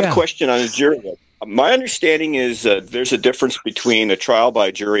 got a question on the jury. My understanding is there's a difference between a trial by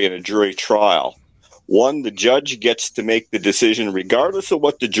jury and a jury trial. One, the judge gets to make the decision regardless of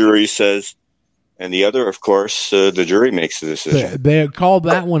what the jury says, and the other, of course, the jury makes the decision. They call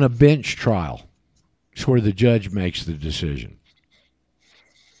that one a bench trial. It's where the judge makes the decision.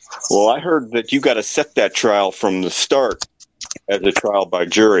 Well, I heard that you got to set that trial from the start as a trial by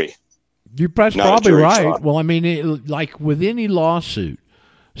jury. You're probably right. Trial. Well, like with any lawsuit,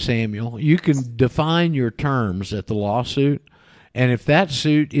 Samuel, you can define your terms at the lawsuit, and if that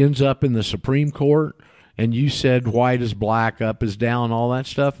suit ends up in the Supreme Court and you said white is black, up is down, all that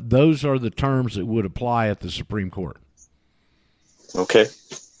stuff, those are the terms that would apply at the Supreme Court. Okay.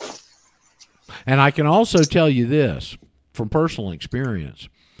 And I can also tell you this from personal experience.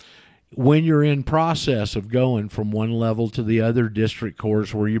 When you're in process of going from one level to the other, district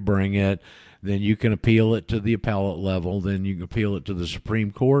courts where you bring it, then you can appeal it to the appellate level, then you can appeal it to the Supreme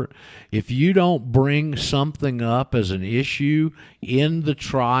Court. If you don't bring something up as an issue in the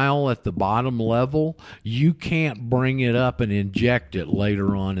trial at the bottom level, you can't bring it up and inject it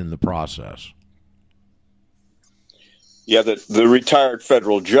later on in the process. Yeah, the retired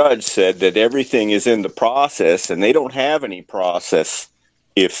federal judge said that everything is in the process, and they don't have any process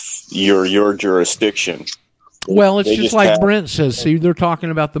if you're your jurisdiction. Well, it's They just just like have- Brent says. See, they're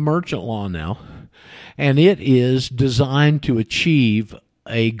talking about the merchant law now, and it is designed to achieve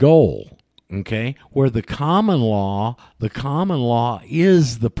a goal, okay, where the common law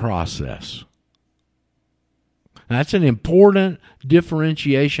is the process. That's an important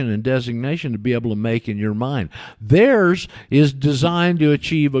differentiation and designation to be able to make in your mind. Theirs is designed to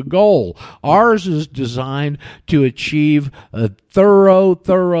achieve a goal. Ours is designed to achieve a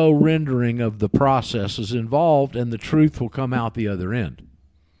thorough rendering of the processes involved, and the truth will come out the other end.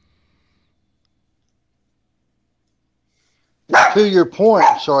 To your point,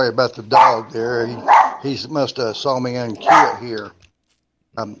 sorry about the dog there. He must have saw me uncue it here.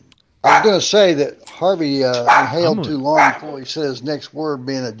 I was going to say that Harvey inhaled too long before he said his next word,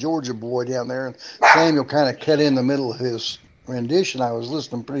 being a Georgia boy down there. And Samuel kind of cut in the middle of his rendition I was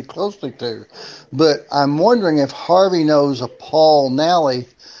listening pretty closely to. But I'm wondering if Harvey knows a Paul Nally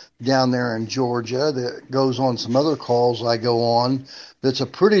down there in Georgia that goes on some other calls I go on, that's a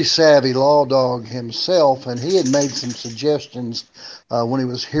pretty savvy law dog himself. And he had made some suggestions when he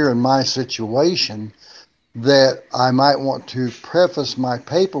was hearing my situation, that I might want to preface my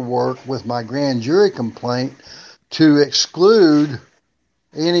paperwork with my grand jury complaint to exclude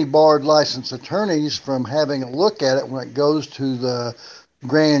any barred licensed attorneys from having a look at it when it goes to the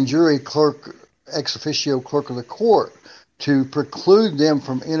grand jury clerk, ex officio clerk of the court, to preclude them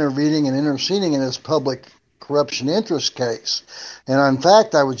from intervening and interceding in this public corruption interest case. And in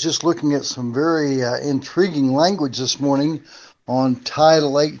fact, I was just looking at some very intriguing language this morning on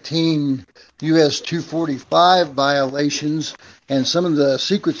Title 18 U.S. 245 violations, and some of the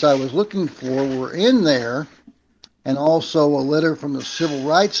secrets I was looking for were in there, and also a letter from the Civil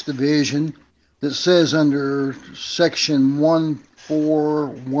Rights Division that says under Section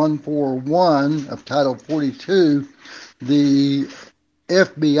 14141 of Title 42, the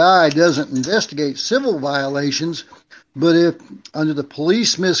FBI doesn't investigate civil violations, but if under the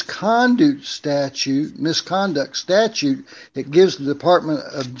police misconduct statute, it gives the Department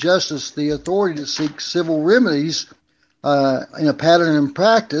of Justice the authority to seek civil remedies in a pattern and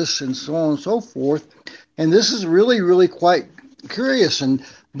practice, and so on and so forth. And this is really, really quite curious. And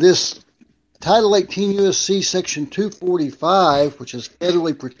this Title 18 U.S.C. Section 245, which is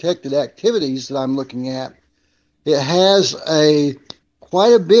federally protected activities that I'm looking at, it has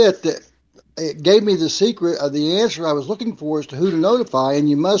quite a bit that it gave me the secret of the answer I was looking for as to who to notify, and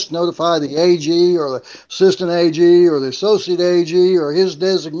you must notify the AG or the assistant AG or the associate AG or his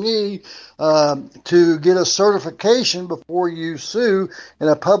designee to get a certification before you sue in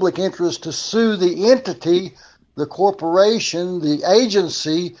a public interest, to sue the entity, the corporation, the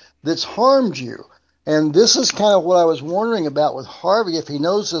agency that's harmed you. And this is kind of what I was wondering about with Harvey, if he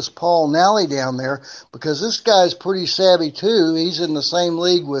knows this Paul Nally down there, because this guy's pretty savvy too. He's in the same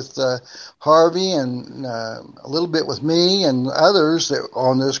league with Harvey and a little bit with me and others that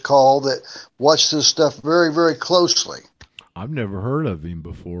on this call that watch this stuff very, very closely. I've never heard of him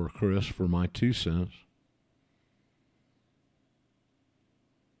before, Chris, for my 2 cents.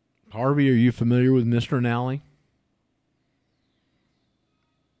 Harvey, are you familiar with Mr. Nally?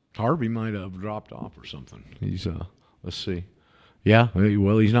 Harvey might have dropped off or something. He's, let's see. Yeah,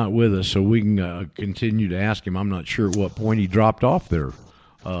 well, he's not with us, so we can continue to ask him. I'm not sure at what point he dropped off there,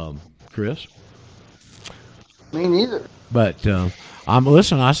 Chris. Me neither. But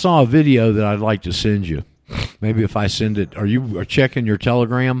listen, I saw a video that I'd like to send you. Maybe if I send it, are you checking your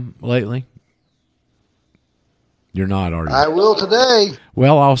Telegram lately? You're not, are you? I will today.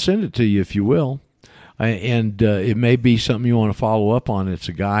 Well, I'll send it to you if you will. And it may be something you want to follow up on. It's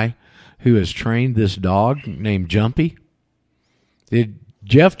a guy who has trained this dog named Jumpy. Did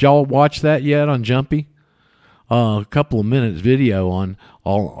y'all watch that yet on Jumpy? A couple of minutes video on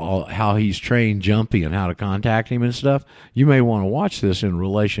all how he's trained Jumpy and how to contact him and stuff. You may want to watch this in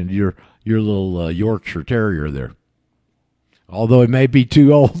relation to your little Yorkshire Terrier there. Although it may be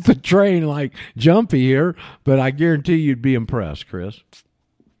too old to train like Jumpy here, but I guarantee you'd be impressed, Chris.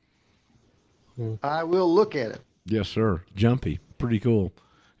 I will look at it. Yes, sir. Jumpy. Pretty cool.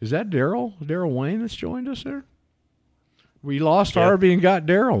 Is that Daryl Wayne that's joined us there? We lost Harvey and got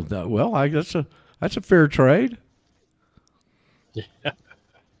Daryl. Well, I guess that's a fair trade.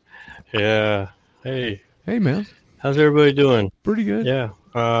 Yeah. Hey, man. how's everybody doing? Pretty good. Yeah.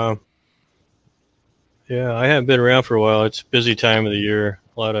 Yeah, I haven't been around for a while. It's a busy time of the year.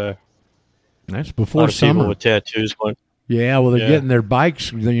 That's A before lot of people summer. with tattoos. Yeah, well, they're Yeah. getting their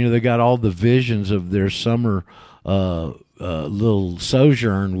bikes. They got all the visions of their summer little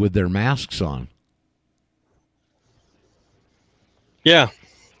sojourn with their masks on. Yeah.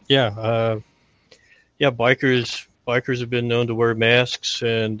 Bikers have been known to wear masks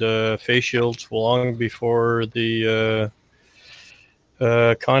and face shields long before the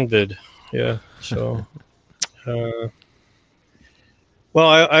COVID. Yeah. So,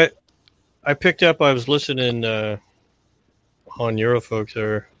 well, I picked up. I was listening on Eurofolks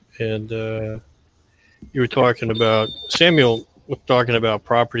there, and you were talking about Samuel was talking about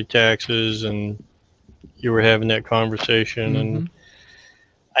property taxes, and you were having that conversation, and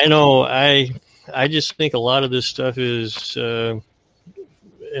I know I just think a lot of this stuff is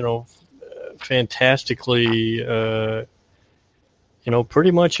fantastically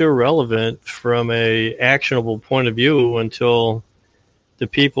pretty much irrelevant from a actionable point of view until the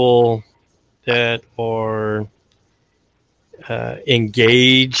people that are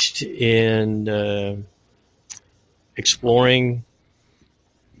engaged in exploring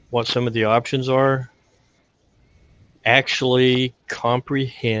what some of the options are actually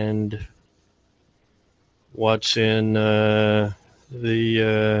comprehend what's in the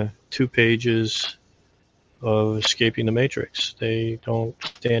 2 pages of Escaping the Matrix. They don't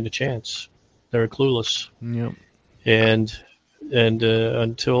stand a chance. They're clueless. Yep. And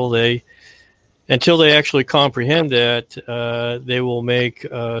until they actually comprehend that, they will make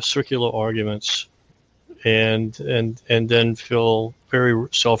circular arguments and then feel very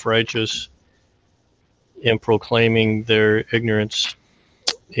self-righteous in proclaiming their ignorance,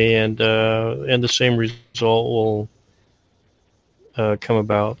 and the same result will come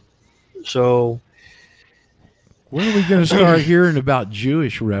about. So, when are we going to start hearing about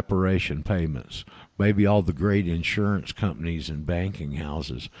Jewish reparation payments? Maybe all the great insurance companies and banking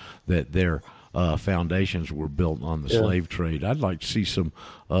houses that their foundations were built on the slave trade. I'd like to see some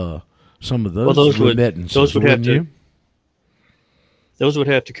of those remittances. Those would have you? Those would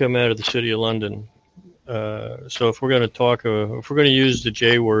have to come out of the City of London. So if we're going to use the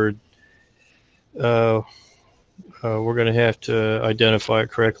J word, we're going to have to identify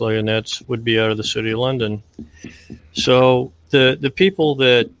it correctly, and would be out of the City of London. So the people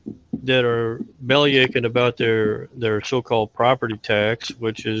that are bellyaching about their so-called property tax,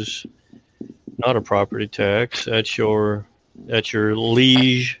 which is not a property tax, that's your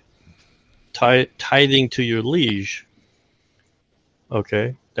liege, tithing to your liege.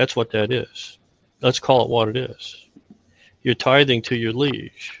 Okay, that's what that is. Let's call it what it is. You're tithing to your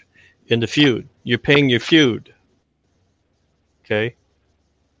liege in the feud. You're paying your feud. Okay,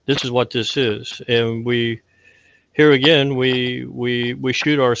 this is what this is, and we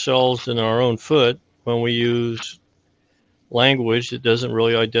shoot ourselves in our own foot when we use language that doesn't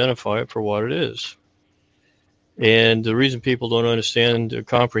really identify it for what it is. And the reason people don't understand or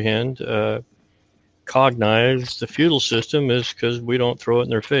comprehend, cognize the feudal system is because we don't throw it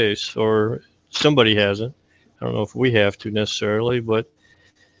in their face, or somebody hasn't. I don't know if we have to necessarily, but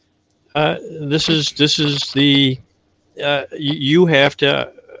this is the you have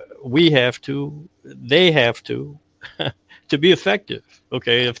to, we have to, they have to to be effective.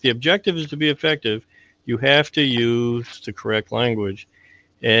 Okay, if the objective is to be effective, you have to use the correct language,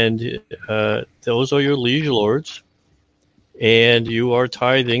 and those are your liege lords, and you are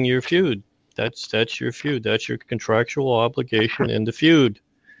tithing your feud. That's your feud. That's your contractual obligation in the feud.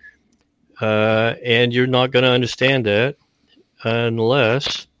 And you're not going to understand that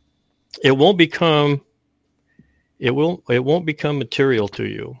unless it won't become material to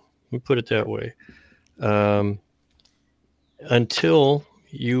you. Let me put it that way. Until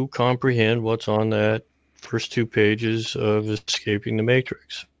you comprehend what's on that first 2 pages of Escaping the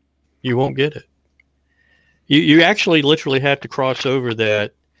Matrix, you won't get it. You actually literally have to cross over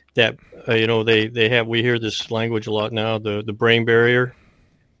that we hear this language a lot now, the brain barrier.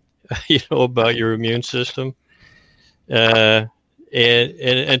 About your immune system, and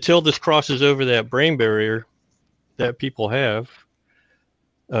until this crosses over that brain barrier that people have,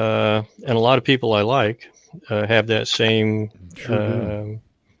 and a lot of people I like have that same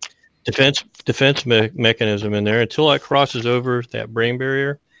defense mechanism in there. Until that crosses over that brain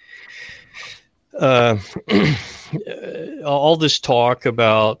barrier, all this talk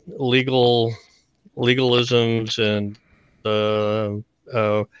about legalisms and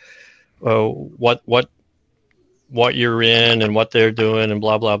what you're in and what they're doing and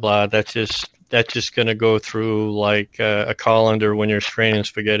blah blah blah. That's just going to go through like a colander when you're straining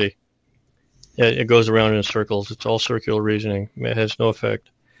spaghetti. It goes around in circles. It's all circular reasoning. It has no effect.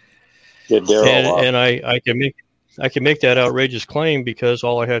 Yeah, Daryl, and I can make that outrageous claim because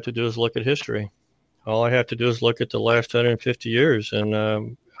all I have to do is look at history. All I have to do is look at the last 150 years,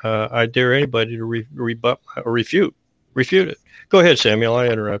 and I dare anybody to rebut or refute it. Go ahead, Samuel. I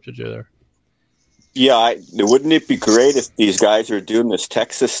interrupted you there. Yeah, wouldn't it be great if these guys who are doing this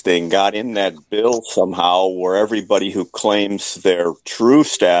Texas thing got in that bill somehow where everybody who claims their true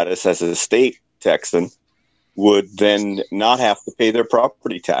status as a state Texan would then not have to pay their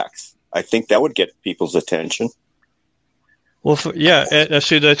property tax? I think that would get people's attention. Well, see,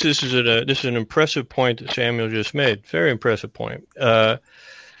 this is an impressive point that Samuel just made. Very impressive point. And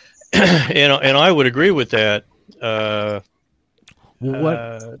I would agree with that.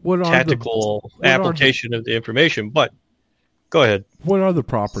 What tactical application of the information? But go ahead. What are the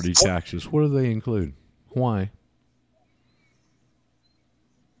property taxes? What do they include? Why?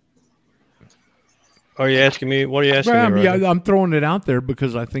 Are you asking me? What are you asking me? Yeah, I'm throwing it out there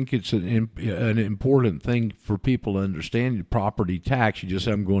because I think it's an important thing for people to understand. Property tax, you just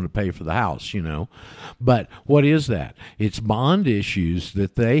say, I'm going to pay for the house, But what is that? It's bond issues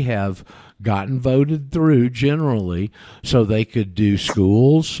that they have gotten voted through generally so they could do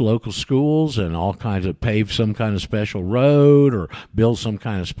schools, local schools, and all kinds of pave some kind of special road or build some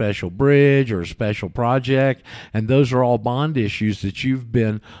kind of special bridge or a special project. And those are all bond issues that you've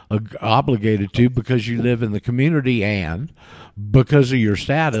been obligated to because you live in the community and because of your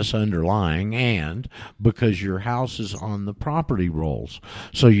status underlying and because your house is on the property rolls.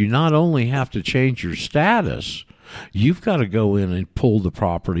 So you not only have to change your status, you've got to go in and pull the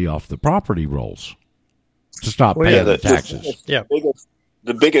property off the property rolls to stop paying the taxes.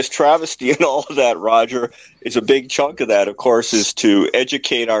 The biggest travesty in all of that, Roger, is a big chunk of that, of course, is to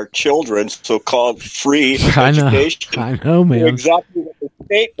educate our children, so-called free education. I know, man. Exactly what the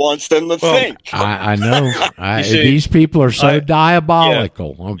state wants them to think. I know. These people are so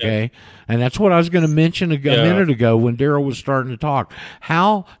diabolical, okay? Yeah. And that's what I was going to mention a minute ago when Daryl was starting to talk.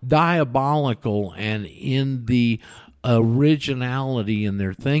 How diabolical and in the originality in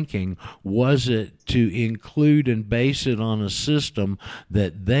their thinking was it to include and base it on a system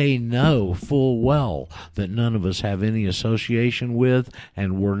that they know full well that none of us have any association with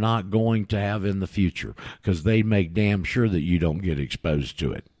and we're not going to have in the future because they make damn sure that you don't get exposed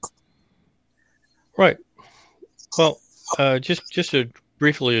to it. Right. Well, just to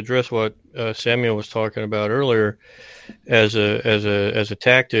briefly address what Samuel was talking about earlier as a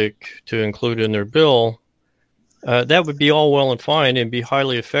tactic to include in their bill. That would be all well and fine and be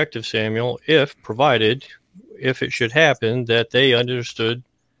highly effective, Samuel, if it should happen that they understood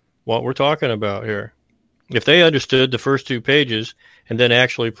what we're talking about here. If they understood the first 2 pages and then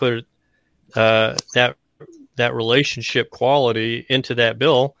actually put that relationship quality into that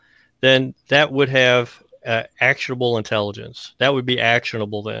bill, then that would have actionable intelligence. That would be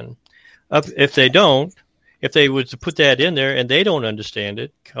actionable then. If they don't, if they would put that in there and they don't understand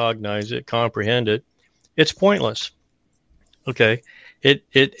it, cognize it, comprehend it, it's pointless. Okay,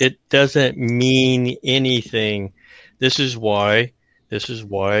 it doesn't mean anything. This is why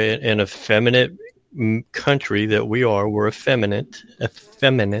in a effeminate country that we are, we're effeminate. This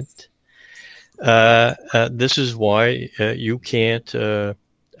is why you can't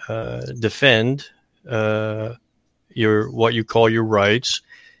defend what you call your rights,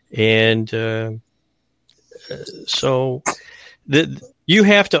 and so you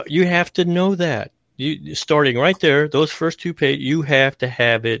have to know that. You starting right there, those first 2 pages, you have to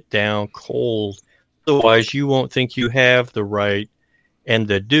have it down cold. Otherwise, you won't think you have the right and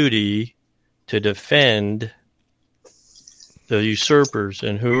the duty to defend the usurpers.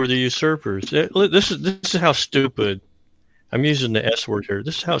 And who are the usurpers? This is how stupid. I'm using the S word here.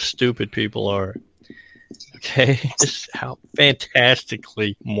 This is how stupid people are. Okay, this is how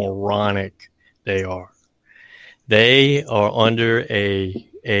fantastically moronic they are. They are under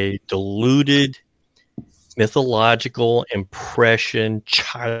a deluded mythological impression,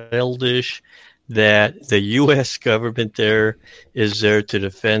 childish, that the U.S. government there is there to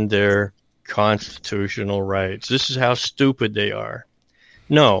defend their constitutional rights. This is how stupid they are.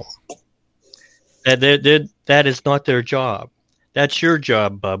 No, that is not their job. That's your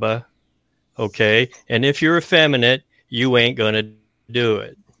job, Bubba. Okay? And if you're effeminate, you ain't going to do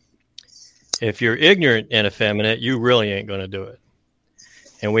it. If you're ignorant and effeminate, you really ain't going to do it.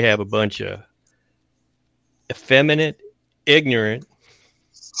 And we have a bunch of effeminate, ignorant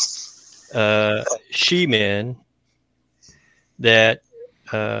she-men that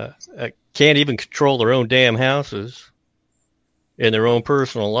can't even control their own damn houses in their own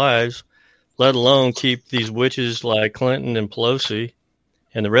personal lives, let alone keep these witches like Clinton and Pelosi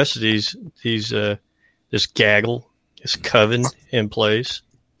and the rest of this gaggle, this coven in place.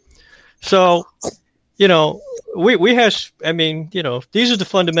 So, we have, these are the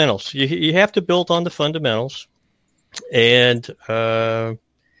fundamentals. You have to build on the fundamentals, and you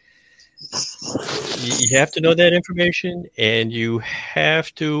have to know that information, and you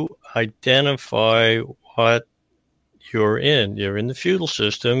have to identify what you're in. You're in the feudal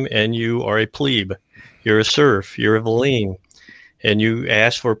system, and you are a plebe. You're a serf. You're a villein. And you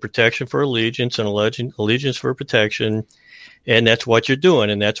ask for protection for allegiance and allegiance for protection. And that's what you're doing.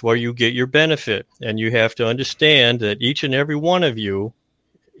 And that's where you get your benefit. And you have to understand that each and every one of you,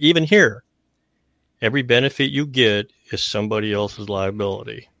 even here, every benefit you get is somebody else's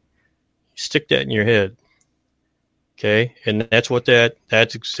liability. Stick that in your head. Okay. And that's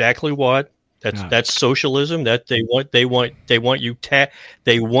exactly what that's socialism. That they want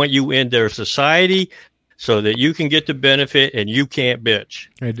you in their society, so that you can get the benefit and you can't bitch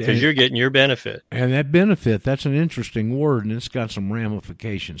because you're getting your benefit. And that benefit, that's an interesting word, and it's got some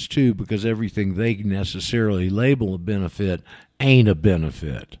ramifications too, because everything they necessarily label a benefit ain't a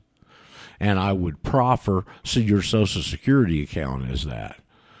benefit. And I would proffer your Social Security account as that.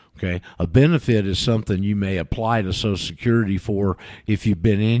 Okay, a benefit is something you may apply to Social Security for if you've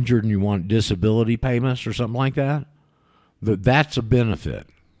been injured and you want disability payments or something like that. That's a benefit.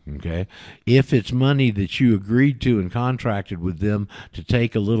 Okay, if it's money that you agreed to and contracted with them to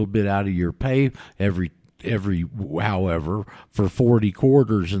take a little bit out of your pay every however for 40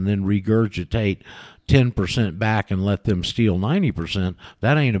 quarters and then regurgitate 10% back and let them steal 90%,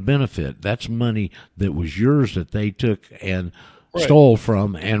 that ain't a benefit. That's money that was yours that they took and stole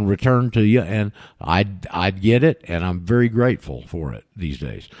from and returned to you, and I'd get it, and I'm very grateful for it these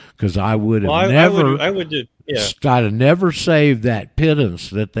days, because I would have I'd have never saved that pittance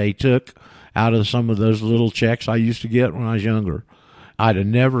that they took out of some of those little checks I used to get when I was younger. I'd have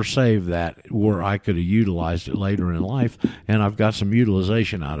never saved that where I could have utilized it later in life, and I've got some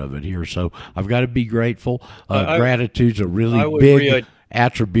utilization out of it here, so I've got to be grateful. Gratitude's a really big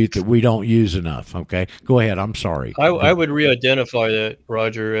attribute that we don't use enough. Okay, go ahead. I'm sorry. I would re-identify that,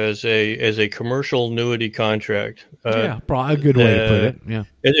 Roger, as a commercial annuity contract. Probably a good way to put it. Yeah,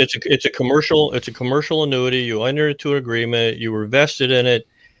 it's a commercial annuity. You enter into an agreement. You were vested in it,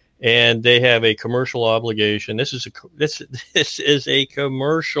 and they have a commercial obligation. This is a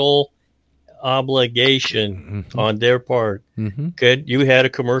commercial obligation on their part. Okay, you had a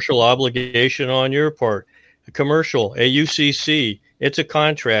commercial obligation on your part. A UCC. It's a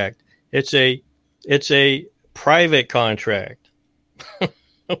contract. It's a private contract.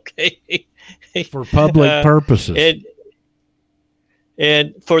 Okay. For public purposes.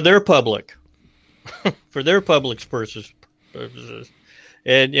 And for their public. For their public's purposes.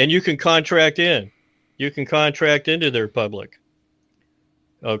 And you can contract in. You can contract into their public.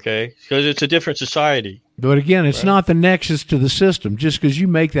 Okay? Because it's a different society. But again, it's not the nexus to the system. Just because you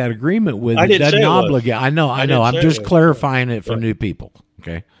make that agreement with it doesn't obligate. I know. I'm just clarifying it for new people,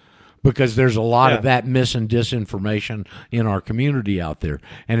 okay? Because there's a lot of that mis and disinformation in our community out there,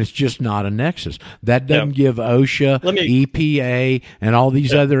 and it's just not a nexus. That doesn't give OSHA, EPA, and all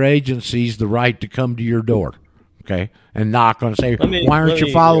these other agencies the right to come to your door, okay, and knock on and say, why aren't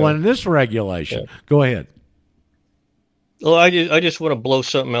you following this regulation? Go ahead. Well, I just want to blow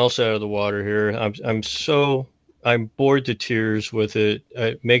something else out of the water here. I'm bored to tears with it.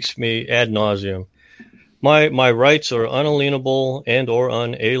 It makes me ad nauseum. My rights are unalienable and or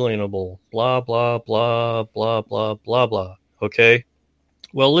unalienable. Blah blah blah blah blah blah blah. Okay.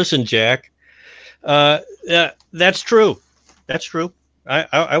 Well, listen, Jack. That's true. That's true.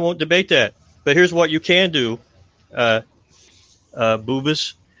 I won't debate that. But here's what you can do,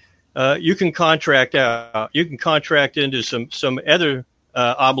 Boobas. You can contract out. You can contract into some other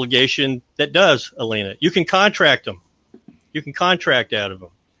obligation that does alienate. You can contract them. You can contract out of them.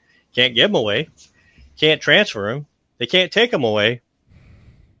 Can't give them away. Can't transfer them. They can't take them away.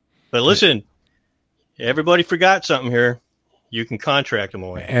 But listen, everybody forgot something here. You can contract them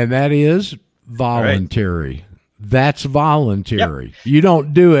away. And that is voluntary. Right. That's voluntary. Yep. You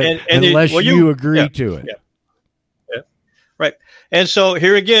don't do it unless you agree to it. Yeah. Right. And so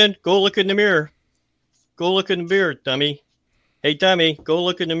here again, go look in the mirror. Go look in the mirror, dummy. Hey, dummy, go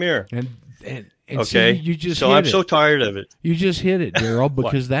look in the mirror. And okay. See, you just so I'm so tired of it. You just hit it, Daryl,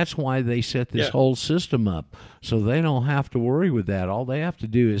 because that's why they set this whole system up. So they don't have to worry with that. All they have to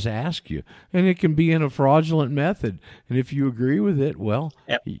do is ask you. And it can be in a fraudulent method. And if you agree with it, well,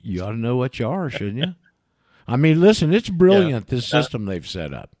 you ought to know what you are, shouldn't you? I mean, listen, it's brilliant, this system they've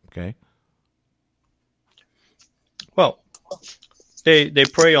set up, okay? Well, they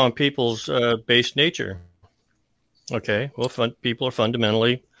prey on people's base nature. Okay, well, people are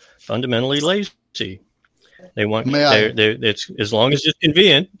fundamentally lazy. They want May it's as long as it's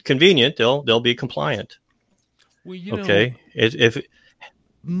convenient, they'll be compliant. Well, you know, Okay, if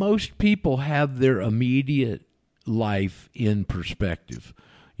most people have their immediate life in perspective.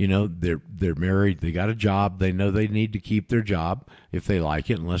 You know, they're married, they got a job, they know they need to keep their job if they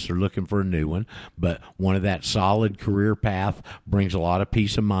like it, unless they're looking for a new one. But one of that solid career path brings a lot of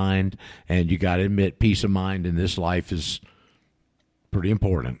peace of mind, and you got to admit, peace of mind in this life is pretty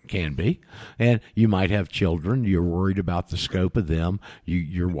important, can be. And you might have children, you're worried about the scope of them,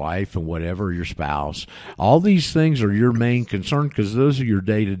 your wife and whatever, your spouse. All these things are your main concern because those are your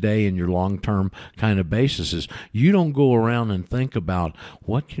day-to-day and your long-term kind of bases. You don't go around and think about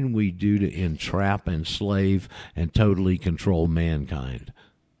what can we do to entrap, enslave, and totally control mankind.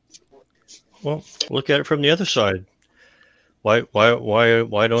 well, look at it from the other side. Why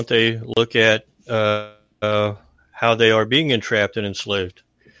don't they look at how they are being entrapped and enslaved?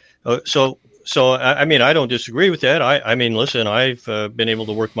 So I mean, I don't disagree with that. I mean, listen, I've been able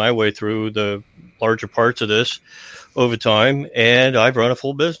to work my way through the larger parts of this over time, and I've run a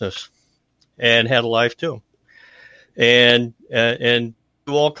full business and had a life too, and do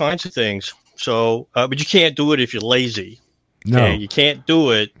all kinds of things. So, but you can't do it if you're lazy. No, Okay? You can't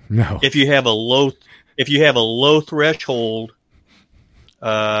do it no. if you have a low threshold,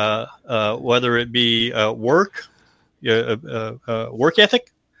 whether it be work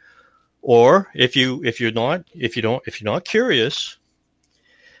ethic, or if you're not curious,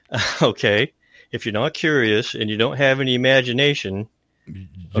 okay, if you're not curious and you don't have any imagination,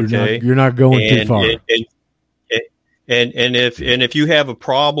 You're not going too far. And if you have a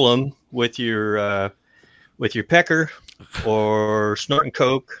problem with your pecker, or snorting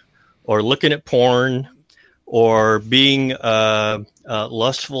coke, or looking at porn, or being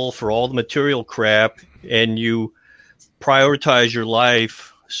lustful for all the material crap, and you prioritize your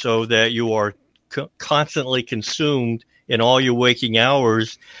life so that you are constantly consumed in all your waking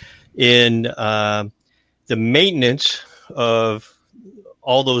hours in the maintenance of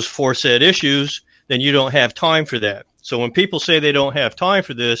all those foresaid issues, then you don't have time for that. So when people say they don't have time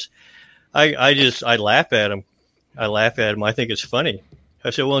for this, I laugh at them. I think it's funny. I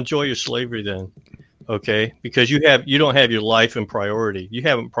say, well, enjoy your slavery then. Okay, because you don't have your life in priority. You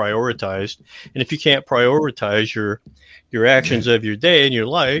haven't prioritized, and if you can't prioritize your actions of your day and your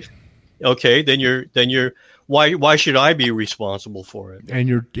life, okay, then you're why should I be responsible for it? And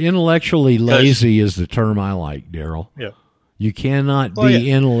you're intellectually lazy is the term I like, Daryl. Yeah, you cannot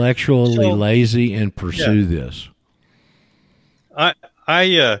be intellectually lazy and pursue Yeah. this.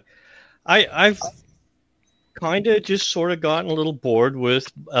 I've kind of just sort of gotten a little bored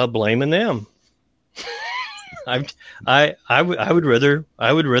with blaming them. I would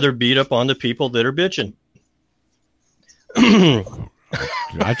rather beat up on the people that are bitching.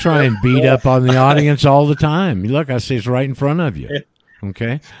 I try and beat up on the audience all the time. Look, I see it's right in front of you.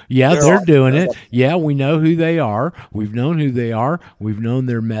 Okay. Yeah, they're doing it. Yeah, we know who they are. We've known who they are. We've known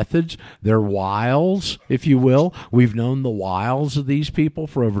their methods, their wiles, if you will. We've known the wiles of these people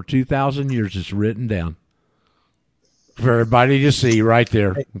for over 2,000 years. It's written down for everybody to see right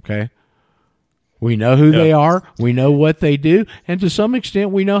there. Okay. We know who they are. We know what they do. And to some extent,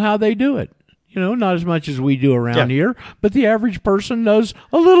 we know how they do it. You know, not as much as we do around here, but the average person knows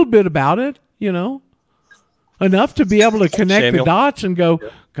a little bit about it, you know, enough to be able to connect the dots and go,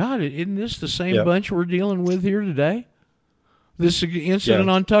 God, isn't this the same bunch we're dealing with here today? This incident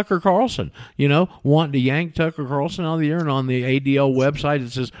on Tucker Carlson, you know, wanting to yank Tucker Carlson out of the air, and on the ADL website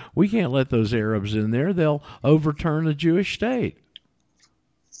it says, we can't let those Arabs in there. They'll overturn the Jewish state.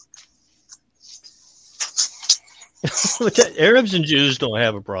 Arabs and Jews don't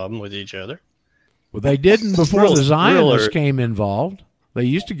have a problem with each other. Well, they didn't before the Zionists came involved. They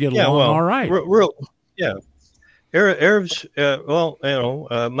used to get along all right. Arabs,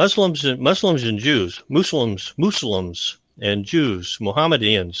 Muslims and Jews, Muslims and Jews,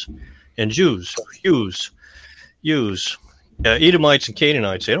 Mohammedans and Jews, Edomites and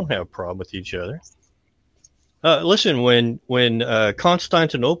Canaanites, they don't have a problem with each other. Listen, when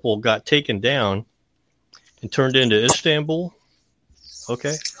Constantinople got taken down and turned into Istanbul,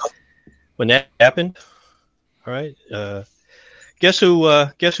 okay, when that happened, all right, guess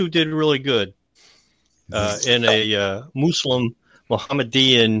who did really good in a Muslim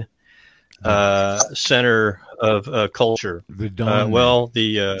Mohammedan center of culture?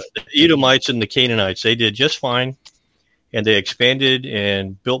 The Edomites and the Canaanites, they did just fine, and they expanded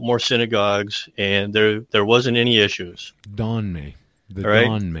and built more synagogues, and there wasn't any issues. Donme.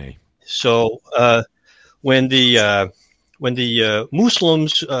 So when the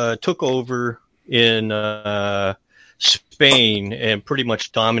Muslims took over in Spain and pretty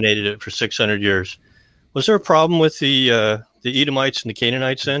much dominated it for 600 years, Was there a problem with the Edomites and the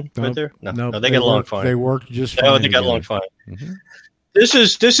Canaanites then? Right there? No, they got along fine. They worked just fine. No, they got along fine. Mm-hmm. This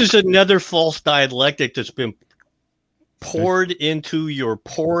is another false dialectic that's been poured into your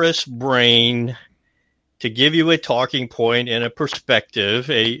porous brain to give you a talking point and a perspective,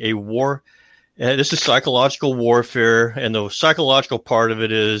 a war. This is psychological warfare, and the psychological part of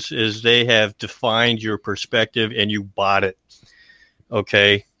it is they have defined your perspective and you bought it.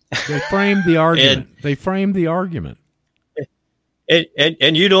 Okay. They framed the argument.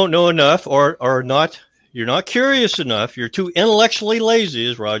 And you don't know enough or not. You're not curious enough. You're too intellectually lazy,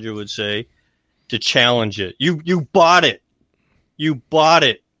 as Roger would say, to challenge it. You bought it. You bought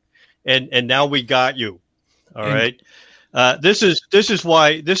it. And now we got you. All right. This is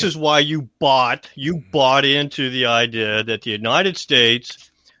why you bought into the idea that the United States,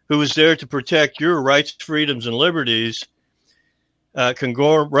 who is there to protect your rights, freedoms, and liberties, can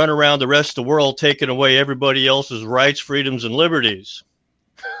go run around the rest of the world taking away everybody else's rights, freedoms, and liberties.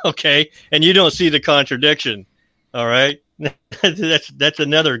 Okay, and you don't see the contradiction. All right, that's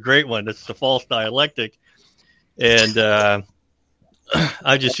another great one. That's the false dialectic, and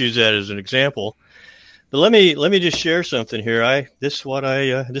I just use that as an example. But let me just share something here. This is what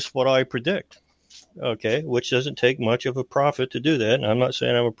I predict. Okay, which doesn't take much of a prophet to do that. And I'm not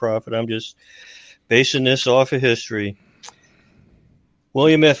saying I'm a prophet. I'm just basing this off of history.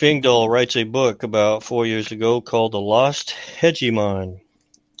 William F. Engdahl writes a book about 4 years ago called The Lost Hegemon.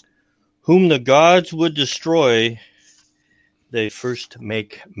 Whom the gods would destroy, they first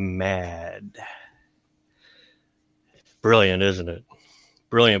make mad. Brilliant, isn't it?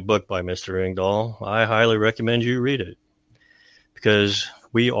 Brilliant book by Mr. Engdahl. I highly recommend you read it because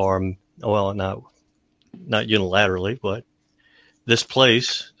we are, well, not unilaterally, but this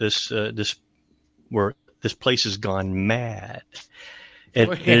place has gone mad.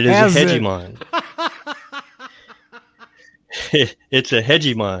 And it is a hegemon. It's a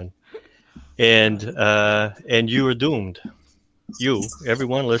hegemon. And you are doomed. You,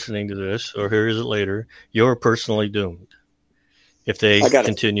 everyone listening to this or hears it later, you're personally doomed if they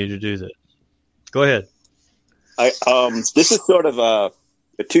continue to do this. Go ahead. This is sort of a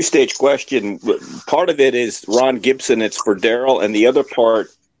two-stage question. Part of it is Ron Gibson. It's for Daryl, and the other part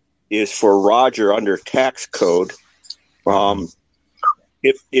is for Roger under tax code.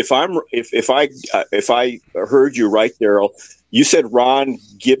 If I heard you right, Daryl, you said Ron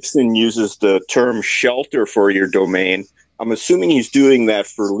Gibson uses the term shelter for your domain. I'm assuming he's doing that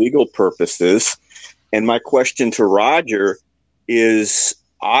for legal purposes. And my question to Roger is,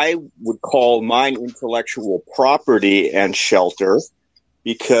 I would call mine intellectual property and shelter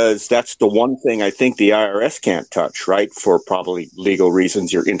because that's the one thing I think the IRS can't touch, right? For probably legal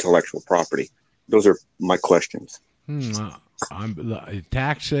reasons, your intellectual property. Those are my questions.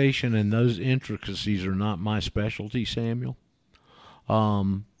 Taxation and those intricacies are not my specialty, Samuel.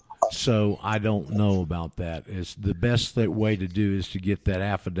 So I don't know about that. It's the best way to do is to get that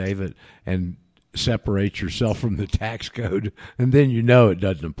affidavit and separate yourself from the tax code, and then you know it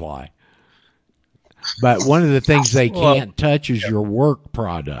doesn't apply. But one of the things they can't touch is your work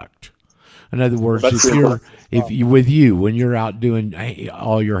product. In other words, when you're out doing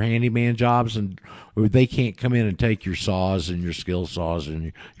all your handyman jobs, and they can't come in and take your saws and your skill saws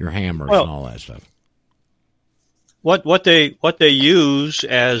and your hammers and all that stuff. What they use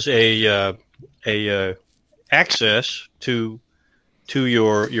as a access to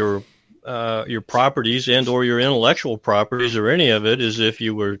your properties and or your intellectual properties or any of it is if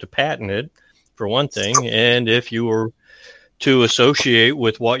you were to patent it, for one thing, and if you were to associate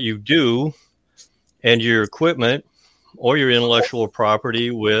with what you do and your equipment or your intellectual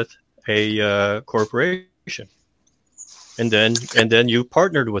property with a corporation, and then you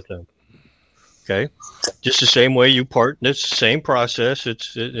partnered with them. Okay, just the same way you partner. It's the same process.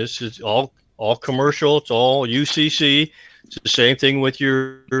 It's all commercial. It's all UCC. It's the same thing with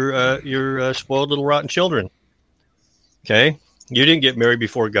your spoiled little rotten children. Okay, you didn't get married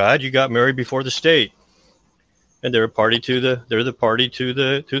before God. You got married before the state, and they're the party to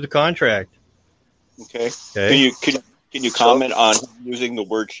the contract. Okay. Can you comment on using the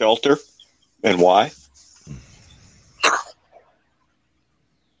word shelter and why?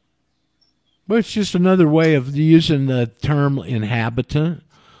 Well, it's just another way of using the term inhabitant,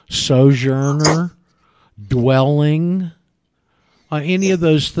 sojourner, dwelling, any of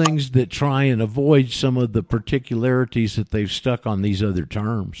those things that try and avoid some of the particularities that they've stuck on these other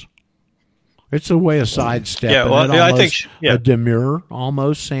terms. It's a way of sidestepping I think a demure,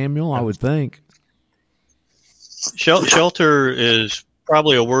 almost, Samuel, I would think. Shelter is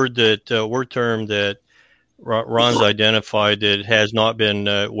probably a word term that Ron's identified that it has not been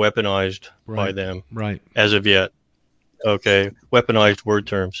weaponized by them as of yet. Okay, weaponized word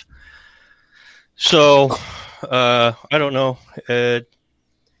terms. So I don't know.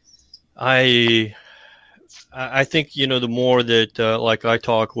 I think, the more that like I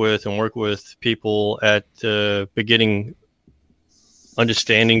talk with and work with people at beginning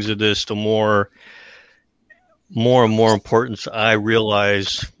understandings of this, the more and more importance I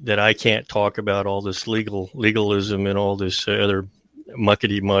realize that I can't talk about all this legalism and all this other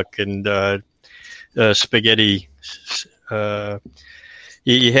muckety muck and spaghetti.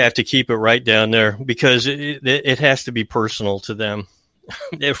 You have to keep it right down there because it has to be personal to them.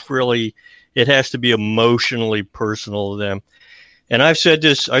 It has to be emotionally personal to them. And I said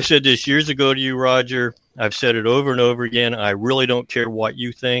this years ago to you, Roger. I've said it over and over again. I really don't care what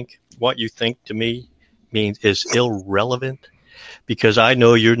you think. What you think to me is irrelevant because I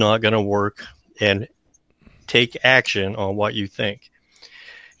know you're not going to work and take action on what you think.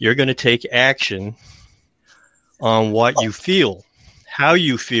 You're going to take action on what you feel, how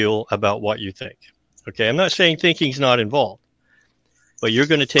you feel about what you think. Okay, I'm not saying thinking's not involved, but you're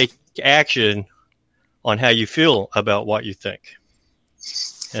going to take action on how you feel about what you think.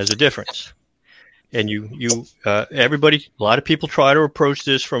 There's a difference. And everybody, a lot of people try to approach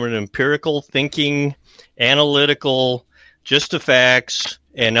this from an empirical thinking, analytical, just the facts,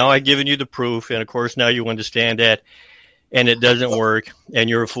 and now I've given you the proof, and of course now you understand that, and it doesn't work, and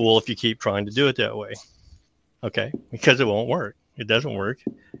you're a fool if you keep trying to do it that way. Okay? Because it won't work. It doesn't work,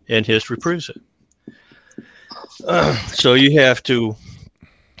 and history proves it. So you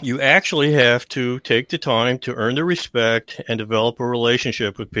actually have to take the time to earn the respect and develop a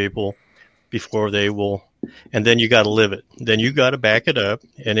relationship with people before they will, and then you got to live it. Then you got to back it up.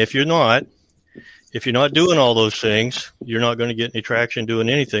 And if you're not doing all those things, you're not going to get any traction doing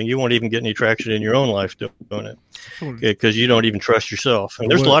anything. You won't even get any traction in your own life doing it because you don't even trust yourself. And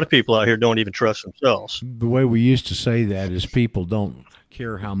there's a lot of people out here don't even trust themselves. The way we used to say that is people don't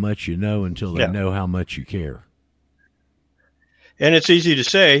care how much you know until they know how much you care. And it's easy to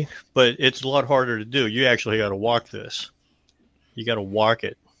say, but it's a lot harder to do. You actually got to walk this. You got to walk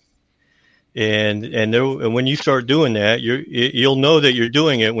it. And when you start doing that, you'll know that you're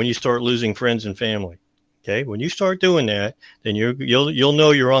doing it when you start losing friends and family. Okay, when you start doing that, then you'll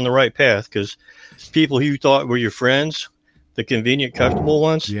know you're on the right path because people who you thought were your friends, the convenient, comfortable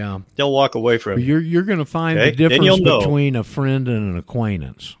ones, they'll walk away from you. You're going to find the difference between a friend and an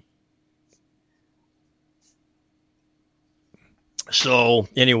acquaintance. So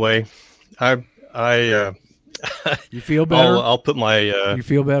anyway, you feel better? I'll put my. You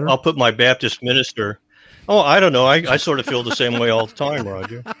feel better? I'll put my Baptist minister. Oh, I don't know. I sort of feel the same way all the time,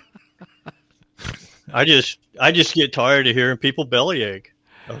 Roger. I just get tired of hearing people bellyache.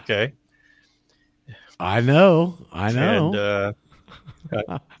 Okay. I know. And,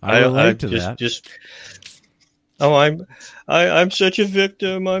 I relate to that. I'm such a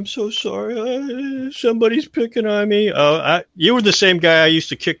victim. I'm so sorry. Somebody's picking on me. You were the same guy I used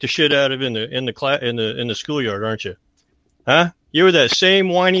to kick the shit out of in the schoolyard, aren't you? Huh? You were that same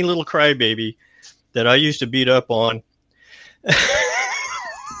whiny little crybaby that I used to beat up on.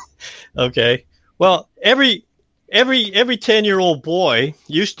 Okay. Well, every 10-year-old boy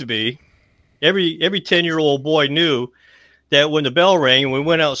used to be. Every 10-year-old boy knew that when the bell rang and we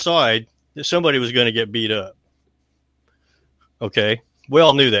went outside, that somebody was going to get beat up. Okay, we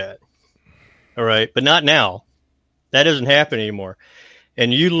all knew that. All right, but not now. That doesn't happen anymore.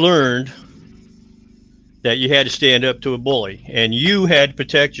 And you learned that you had to stand up to a bully, and you had to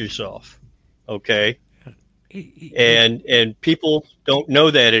protect yourself. Okay, and people don't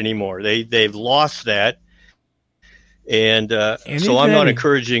know that anymore. They've lost that, and so I'm not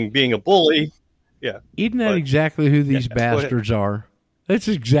encouraging being a bully. Yeah, isn't that exactly who these bastards are? That's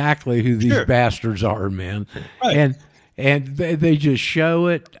exactly who these bastards are, man. Right. And they just show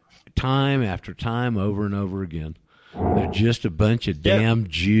it time after time over and over again. They're just a bunch of damn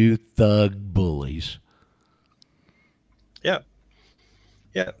Jew thug bullies. Yeah.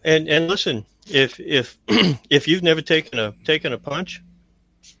 Yeah. And listen, if you've never taken a punch,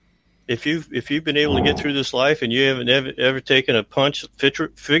 if you've been able to get through this life and you haven't ever taken a punch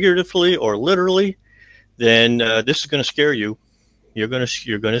figuratively or literally, then this is going to scare you. You're going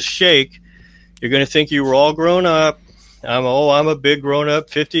to shake. You're going to think you were all grown up. I'm a big grown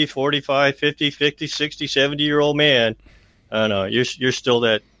up 50, 45, 50, 60, 70-year-old man. I know you're still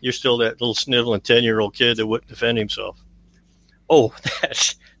that little sniveling 10-year-old kid that wouldn't defend himself. Oh,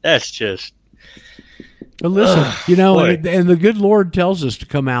 that's just. Well, listen, and the good Lord tells us to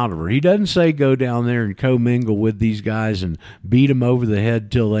come out of her. He doesn't say go down there and commingle with these guys and beat them over the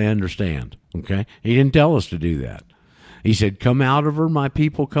head till they understand. Okay? He didn't tell us to do that. He said, come out of her, my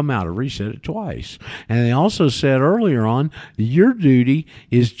people, come out of her. He said it twice. And he also said earlier on, your duty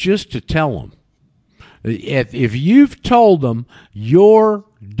is just to tell them. If you've told them, your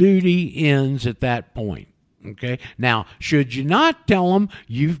duty ends at that point. Okay? Now, should you not tell them,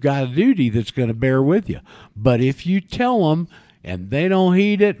 you've got a duty that's going to bear with you. But if you tell them and they don't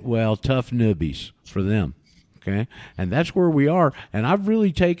heed it, well, tough newbies for them. Okay? And that's where we are. And I've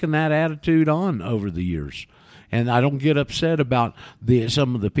really taken that attitude on over the years. And I don't get upset about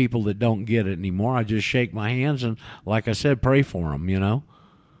some of the people that don't get it anymore. I just shake my hands and, like I said, pray for them,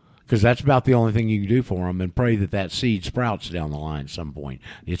 because that's about the only thing you can do for them, and pray that seed sprouts down the line at some point.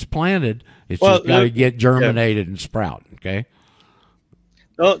 It's planted. It's just got to get germinated and sprout, okay?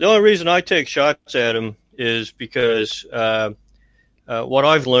 The only reason I take shots at them is because what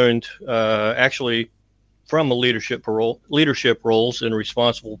I've learned actually from a leadership roles in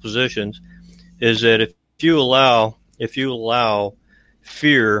responsible positions is that if you allow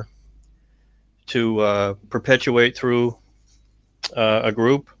fear to perpetuate through a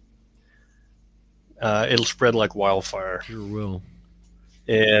group, it'll spread like wildfire. Sure will.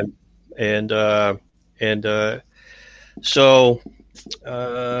 So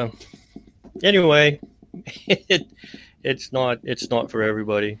anyway, it's not for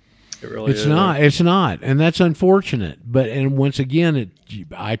everybody. It really it's not. It's not, and that's unfortunate. And once again,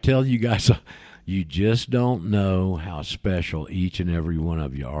 I tell you guys. You just don't know how special each and every one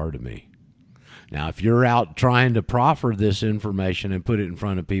of you are to me. Now, if you're out trying to proffer this information and put it in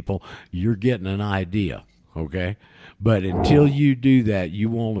front of people, you're getting an idea, okay? But until you do that, you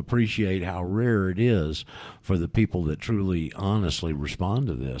won't appreciate how rare it is for the people that truly, honestly respond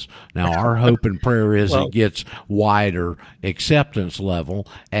to this. Now, our hope and prayer is it gets wider acceptance level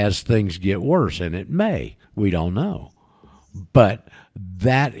as things get worse, and it may. We don't know. But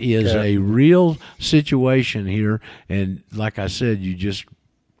that is a real situation here, and like I said, you just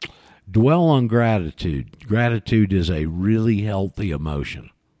dwell on gratitude. Gratitude is a really healthy emotion.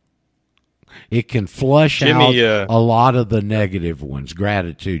 It can flush out a lot of the negative ones.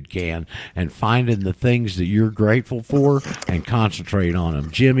 Gratitude can, and finding the things that you're grateful for and concentrate on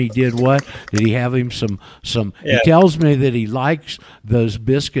them. Jimmy did what? Did he have him some? He tells me that he likes those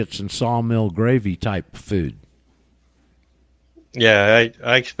biscuits and sawmill gravy type food. Yeah,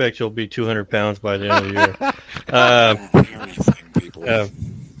 I expect he'll be 200 pounds by the end of the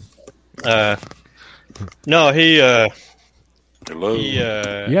year. No, he. Hello.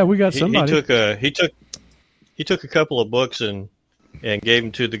 Yeah, we got somebody. He took a couple of books and gave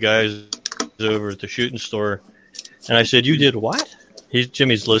them to the guys over at the shooting store, and I said, "You did what?"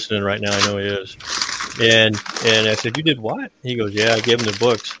 Jimmy's listening right now. I know he is. And I said, "You did what?" He goes, "Yeah, I gave him the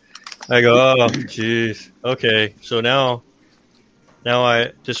books." I go, "Oh, jeez. Okay, so now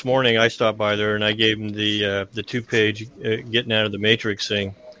this morning I stopped by there and I gave him the 2-page Getting Out of the Matrix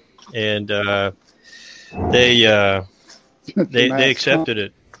thing, and they accepted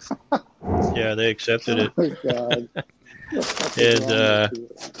it. Yeah, they accepted it. Oh my God. And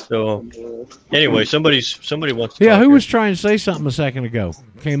so anyway, somebody wants to. Yeah, talk who here. was trying to say something a second ago?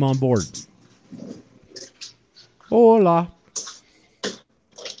 Came on board. Hola.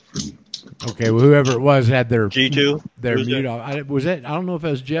 Okay, well, whoever it was had their G2? their mute off. I don't know if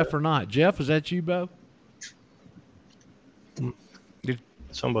it was Jeff or not. Jeff, is that you, Bo?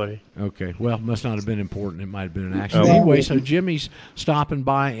 Somebody. Okay, well, must not have been important. It might have been an accident. Anyway, so Jimmy's stopping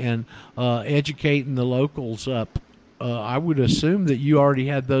by and educating the locals up. I would assume that you already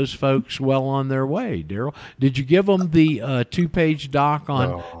had those folks well on their way, Daryl. Did you give them the 2-page doc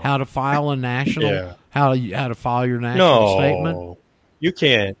on how to file a national, how to file your national statement? You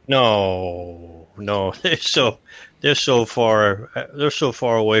can't. No. They're so far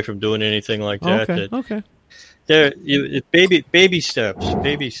away from doing anything like that. Okay. They're baby steps.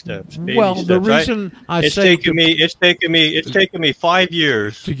 Well, the reason it's taken me 5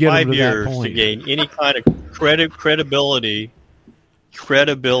 years to get to gain any kind of credibility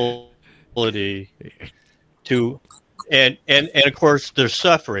to, and of course there's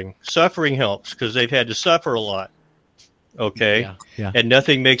suffering. Suffering helps because they've had to suffer a lot. Okay. Yeah. And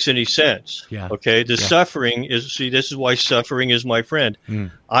nothing makes any sense. Yeah. Okay. Suffering is, this is why suffering is my friend.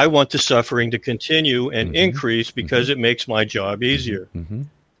 I want the suffering to continue and increase because it makes my job easier.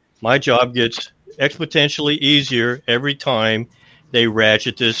 My job gets exponentially easier every time they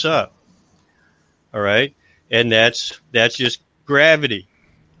ratchet this up. All right. And that's just gravity.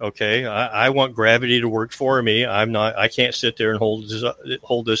 Okay. I want gravity to work for me. I can't sit there and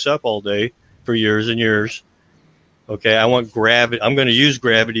hold this up all day for years and years. Okay, I want gravity. I'm going to use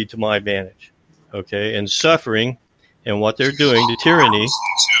gravity to my advantage. Okay, and suffering And what they're doing, the tyranny,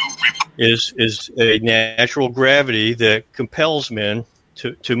 is a natural gravity that compels men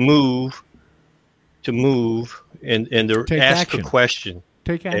to move, and to Take ask action. a question.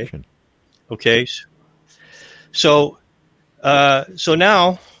 Take action. Okay. So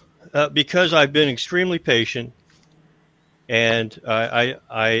now, because I've been extremely patient, and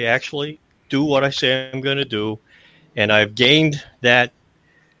I actually do what I say I'm going to do, and I've gained that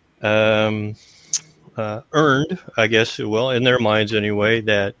earned, I guess, well, in their minds anyway,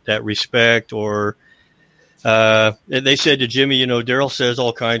 that respect, or they said to Jimmy, Daryl says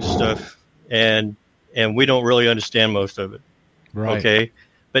all kinds of stuff, and we don't really understand most of it. Right. Okay.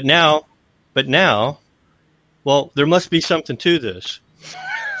 But now, well, there must be something to this.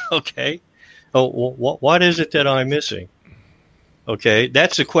 Okay. Oh, well, what is it that I'm missing? Okay.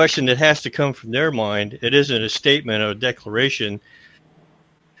 That's a question that has to come from their mind. It isn't a statement or a declaration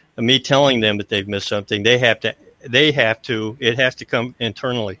of me telling them that they've missed something. It has to come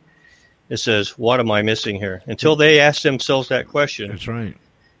internally. It says, what am I missing here? Until they ask themselves that question. That's right.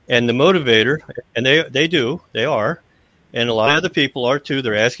 And the motivator, and they are, and a lot of other people are too,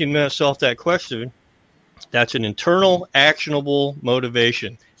 they're asking themselves that question. That's an internal, actionable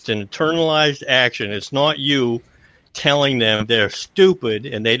motivation. It's an internalized action. It's not you telling them they're stupid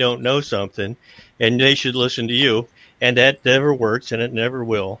and they don't know something and they should listen to you. And that never works, and it never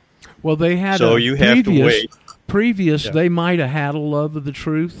will. Well, they had have to wait. Previous, Yeah. they might have had a love of the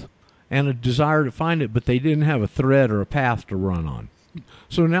truth and a desire to find it, but they didn't have a thread or a path to run on.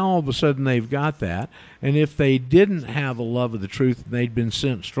 So now all of a sudden they've got that, and if they didn't have a love of the truth and they'd been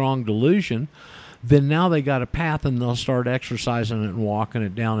sent strong delusion, then now they got a path and they'll start exercising it and walking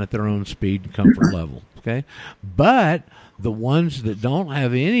it down at their own speed and comfort level. Okay? But the ones that don't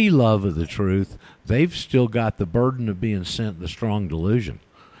have any love of the truth, they've still got the burden of being sent the strong delusion.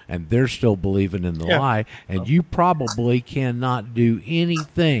 And they're still believing in the lie. And you probably cannot do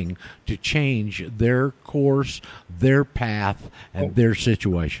anything to change their course, their path, and their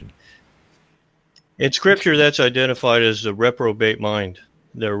situation. In Scripture, that's identified as the reprobate mind.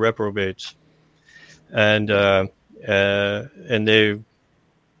 They're reprobates. And they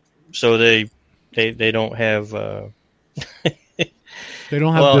don't have... They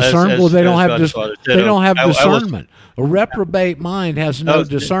don't have discernment. They don't have discernment. A reprobate mind has no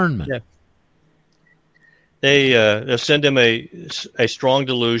discernment. Yeah. They send them a strong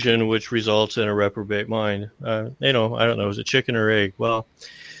delusion, which results in a reprobate mind. I don't know, is it chicken or egg? Well,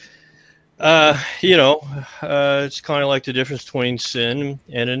 it's kind of like the difference between sin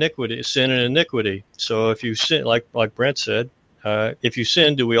and iniquity. So if you sin, like Brent said, if you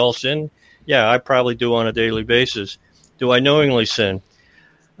sin, do we all sin? Yeah, I probably do on a daily basis. Do I knowingly sin?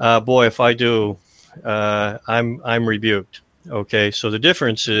 Boy, if I do, I'm rebuked. Okay, so the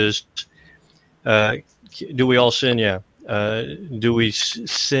difference is, do we all sin? Yeah. Do we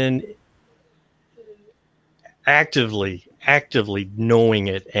sin actively knowing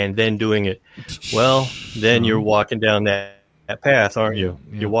it and then doing it? Well, then you're walking down that path, aren't you?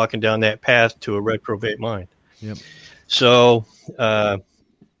 Yeah. You're walking down that path to a reprobate mind. Yep. So,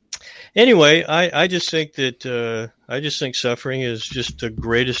 anyway, I just think that suffering is just the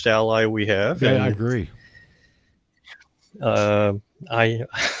greatest ally we have. Yeah, and, I agree.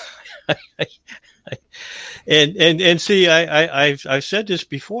 And see, I've said this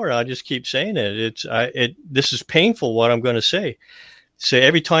before. I just keep saying it. This is painful. What I'm going to say. Say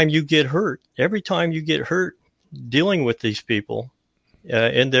every time you get hurt dealing with these people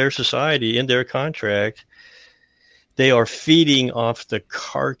in their society, in their contract, they are feeding off the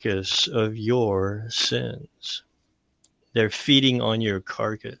carcass of your sins. They're feeding on your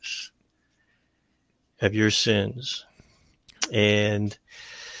carcass of your sins. And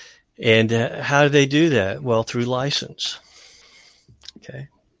how do they do that? Well, through license. Okay.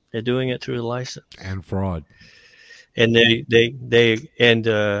 They're doing it through license. And fraud. And we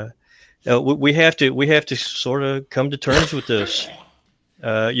have to sort of come to terms with this.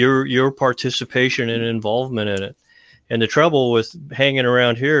 Your participation and involvement in it. And the trouble with hanging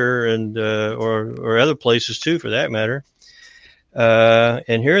around here and or other places too, for that matter,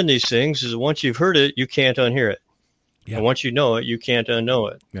 and hearing these things is once you've heard it, you can't unhear it. Yeah. And once you know it, you can't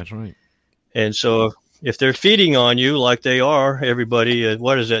unknow it. That's right. And so if they're feeding on you like they are, everybody,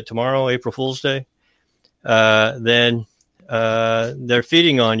 what is that, tomorrow, April Fool's Day? Then they're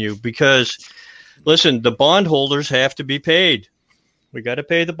feeding on you because, listen, the bondholders have to be paid. We got to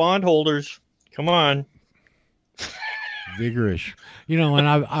pay the bondholders. Come on. Vigorous. And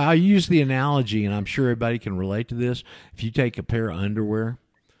I use the analogy, and I'm sure everybody can relate to this. If you take a pair of underwear,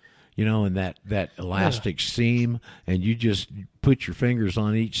 and that elastic seam, and you just put your fingers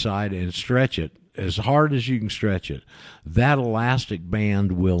on each side and stretch it, as hard as you can stretch it, that elastic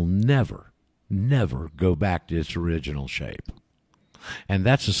band will never go back to its original shape. And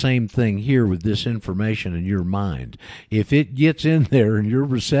that's the same thing here with this information in your mind. If it gets in there and you're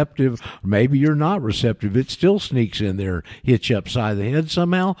receptive, maybe you're not receptive, it still sneaks in there, hits you upside the head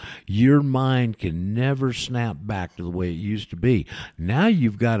somehow, your mind can never snap back to the way it used to be. Now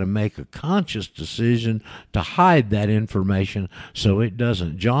you've got to make a conscious decision to hide that information so it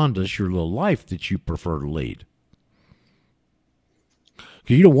doesn't jaundice your little life that you prefer to lead.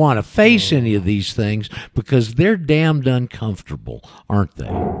 You don't want to face any of these things because they're damned uncomfortable, aren't they?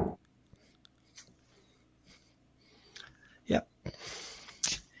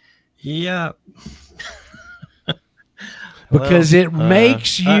 Yeah. Because it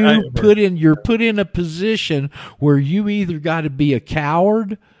makes you you're put in a position where you either got to be a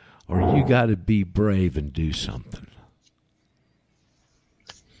coward or you got to be brave and do something.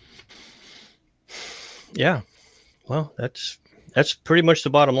 Yeah. Well, that's pretty much the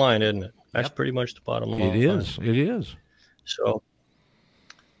bottom line, isn't it? That's pretty much the bottom line. It is. So,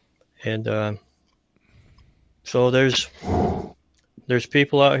 and so there's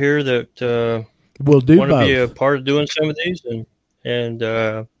people out here that will do want to be a both. part of doing some of these, and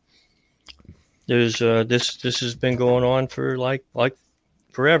there's this has been going on for like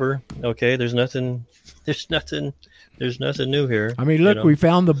forever. Okay, there's nothing new here. I mean, look, we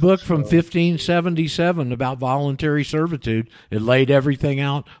found the book from 1577 about voluntary servitude. It laid everything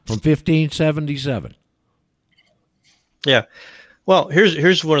out from 1577. Yeah. Well,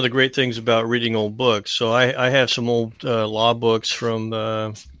 here's one of the great things about reading old books. So I have some old law books from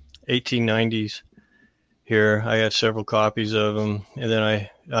 1890s here. I have several copies of them, and then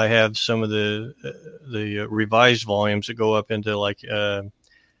I have some of the revised volumes that go up into like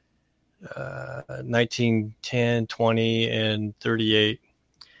 1910, 20, and 38.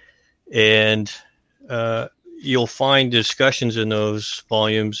 And you'll find discussions in those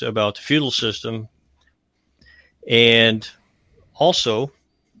volumes about the feudal system. And also,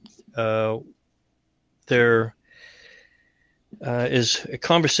 there is a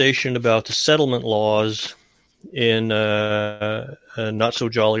conversation about the settlement laws in not so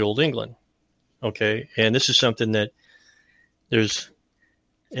jolly old England. Okay. And this is something that there's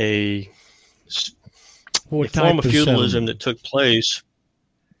a form of feudalism that took place.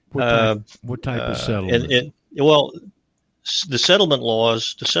 What type of settlement? Well, the settlement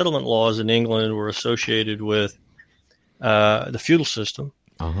laws in England were associated with the feudal system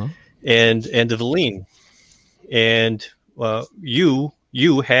and the villein, and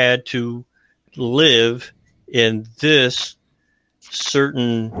you had to live in this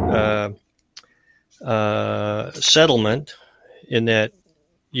certain settlement, in that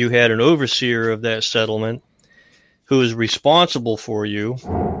you had an overseer of that settlement who was responsible for you,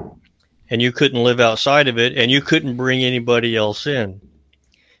 and you couldn't live outside of it, and you couldn't bring anybody else in.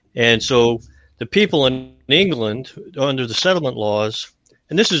 And so the people in England, under the settlement laws,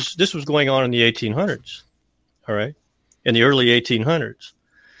 and this was going on in the 1800s, all right, in the early 1800s,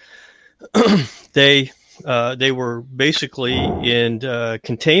 they were basically in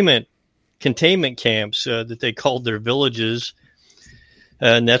containment camps that they called their villages.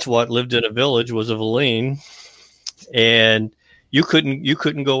 And that's what lived in a village, was a villein, and you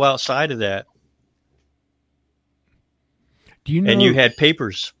couldn't go outside of that. Do you know? And you had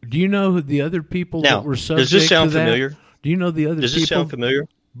papers. Do you know who the other people that were subject does this sound to that? familiar? Do you know the other people? Does this sound familiar?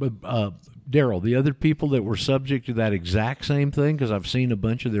 But Daryl, the other people that were subject to that exact same thing, because I've seen a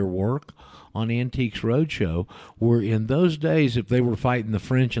bunch of their work on Antiques Roadshow, were in those days, if they were fighting the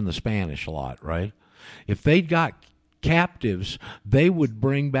French and the Spanish a lot, right? If they'd got captives, they would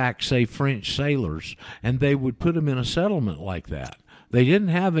bring back, say, French sailors, and they would put them in a settlement like that. They didn't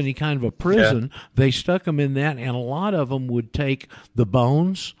have any kind of a prison. Yeah. They stuck them in that, and a lot of them would take the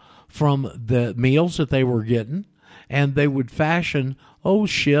bones from the meals that they were getting, and they would fashion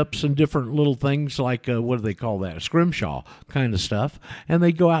ships and different little things like, what do they call that, scrimshaw kind of stuff, and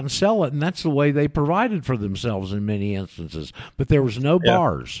they'd go out and sell it, and that's the way they provided for themselves in many instances. But there was no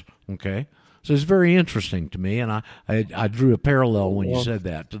bars, okay? So it's very interesting to me, and I drew a parallel when you said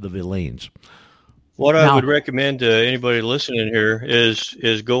that to the villeins. What I would recommend to anybody listening here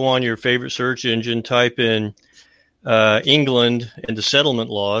is go on your favorite search engine, type in England and the settlement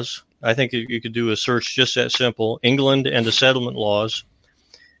laws. I think you could do a search just that simple, England and the settlement laws,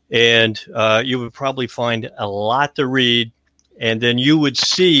 and you would probably find a lot to read, and then you would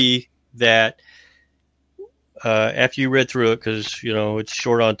see that after you read through it, because it's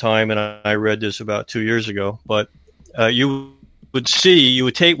short on time, and I read this about 2 years ago, but you would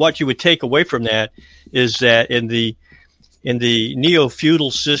take away from that is that in the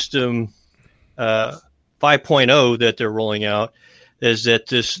neo-feudal system 5.0 that they're rolling out is that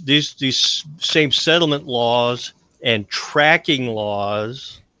these same settlement laws and tracking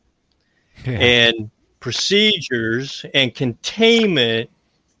laws and procedures and containment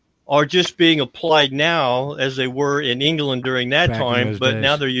are just being applied now as they were in England during that Back in time, those but days.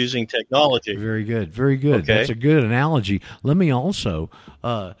 now they're using technology. Very good. Very good. Okay. That's a good analogy. Let me also,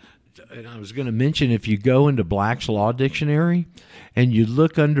 and I was going to mention, if you go into Black's Law Dictionary and you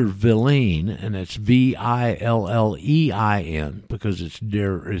look under villain, and it's Villein, because its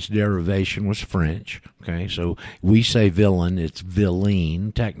derivation was French. Okay, so we say villain, it's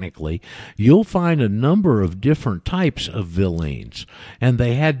villain technically. You'll find a number of different types of villains, and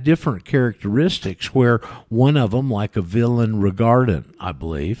they had different characteristics, where one of them, like a villain regardant, I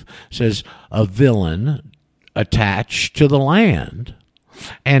believe, says a villain attached to the land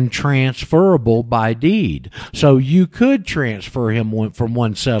and transferable by deed. So you could transfer him from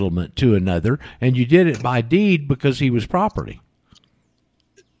one settlement to another, and you did it by deed because he was property.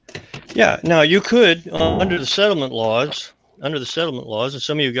 Yeah. Now you could, under the settlement laws, and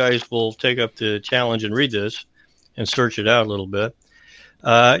some of you guys will take up the challenge and read this and search it out a little bit.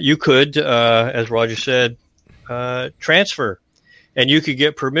 You could, as Roger said, transfer, and you could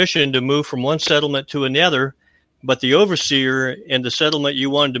get permission to move from one settlement to another, but the overseer in the settlement you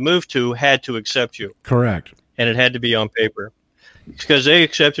wanted to move to had to accept you. Correct. And it had to be on paper because they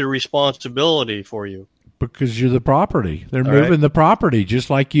accepted responsibility for you. Because you're the property. They're All moving right. the property just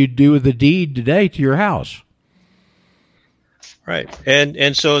like you do with the deed today to your house. Right.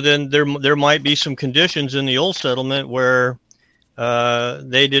 And so then there might be some conditions in the old settlement where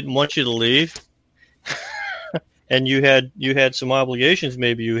they didn't want you to leave. And you had some obligations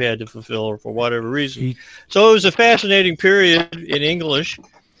maybe you had to fulfill for whatever reason. So it was a fascinating period in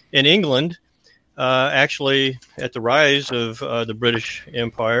England, actually at the rise of the British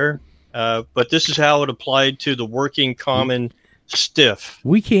Empire. But this is how it applied to the working common stiff.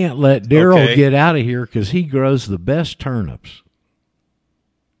 We can't let Daryl Okay. get out of here because he grows the best turnips.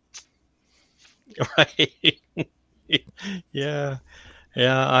 Right. Yeah.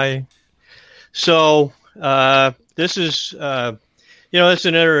 So this is, it's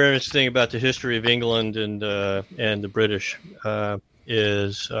an interesting thing about the history of England and the British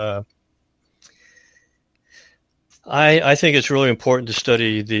is I think it's really important to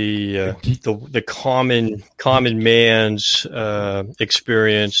study the common man's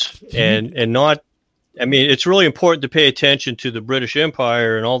experience and not. I mean, it's really important to pay attention to the British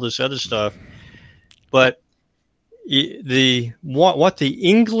Empire and all this other stuff, but what the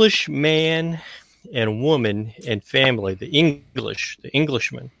English man and woman and family, the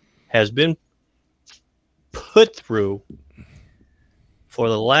Englishman, has been put through for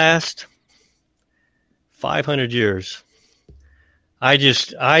the last 500 years. I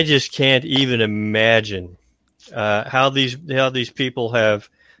just can't even imagine how these people have,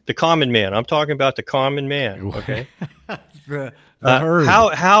 the common man. I'm talking about the common man. Okay. The herd.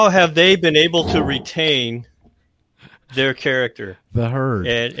 How have they been able to retain their character? The herd.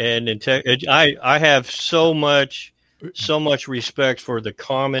 And I have so much respect for the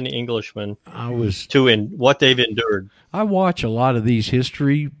common Englishman what they've endured. I watch a lot of these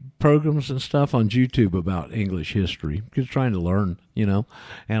history programs and stuff on YouTube about English history, just trying to learn, and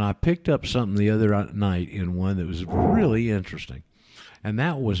I picked up something the other night in one that was really interesting, and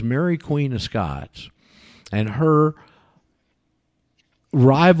that was Mary Queen of Scots and her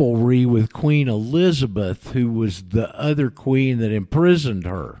rivalry with Queen Elizabeth, who was the other queen that imprisoned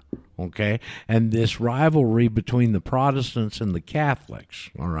her. Okay, and this rivalry between the Protestants and the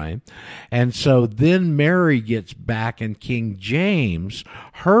Catholics, all right? And so then Mary gets back, and King James,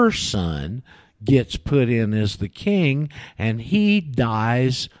 her son, gets put in as the king, and he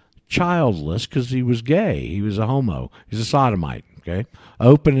dies childless because he was gay. He was a homo. He's a sodomite, okay?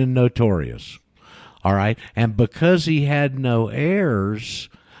 Open and notorious, all right? And because he had no heirs,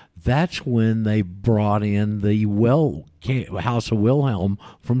 that's when they brought in the House of Wilhelm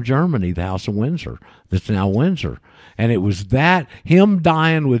from Germany, the House of Windsor, that's now Windsor. And it was him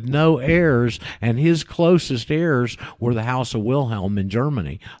dying with no heirs, and his closest heirs were the House of Wilhelm in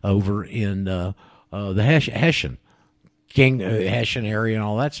Germany over in the Hessian. Hessian area and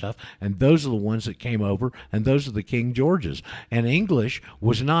all that stuff, and those are the ones that came over, and those are the King Georges. And English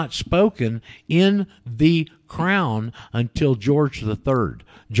was not spoken in the crown until George III.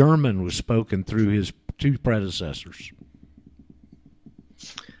 German was spoken through his two predecessors.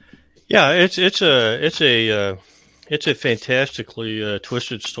 Yeah, it's a fantastically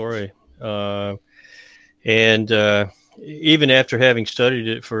twisted story, and even after having studied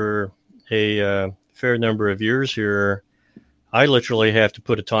it for a fair number of years here, I literally have to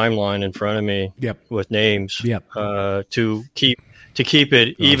put a timeline in front of me with names to keep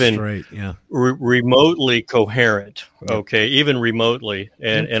it even straight, remotely coherent. Okay, even remotely,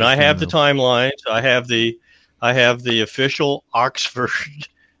 and I have the timelines. I have the official Oxford.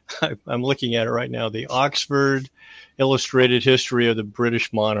 I'm looking at it right now. The Oxford Illustrated History of the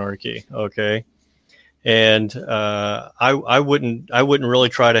British Monarchy. Okay, and I wouldn't really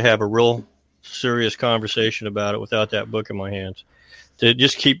try to have a real serious conversation about it without that book in my hands. To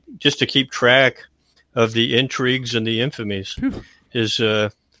keep track of the intrigues and the infamies is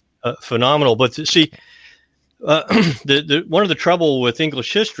phenomenal. But see, one of the trouble with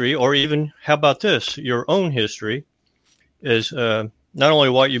English history, or even how about this, your own history, is not only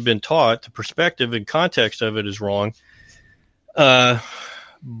what you've been taught, the perspective and context of it is wrong,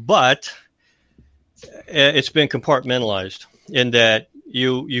 but it's been compartmentalized in that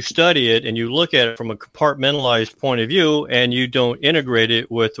you study it and you look at it from a compartmentalized point of view, and you don't integrate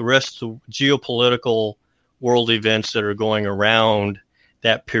it with the rest of the geopolitical world events that are going around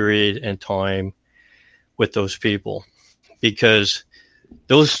that period and time with those people. Because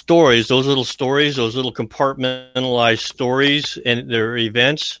those little compartmentalized stories and their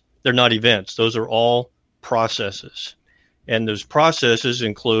events, they're not events. Those are all processes. And those processes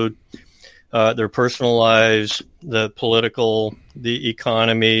include their personal lives, the political, the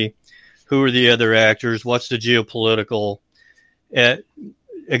economy, who are the other actors, what's the geopolitical,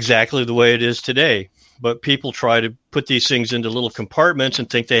 exactly the way it is today. But people try to put these things into little compartments and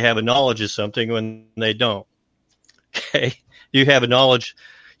think they have a knowledge of something when they don't. Okay, you have a knowledge.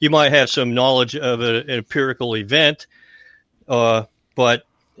 You might have some knowledge of an empirical event, and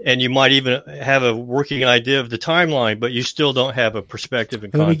you might even have a working idea of the timeline, but you still don't have a perspective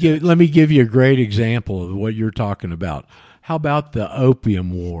and context. Let me give you a great example of what you're talking about. How about the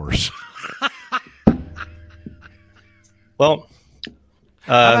Opium Wars? Well,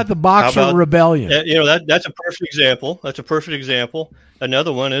 how about the Boxer Rebellion? That's a perfect example. That's a perfect example.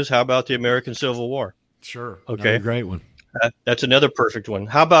 Another one is, how about the American Civil War? Sure. Okay. Another great one. That's another perfect one.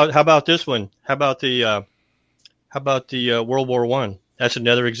 How about this one? How about the World War I? That's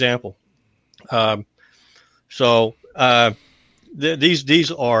another example. These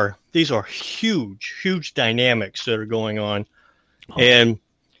are huge dynamics that are going on, and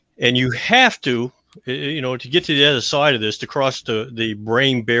you have to get to the other side of this, to cross the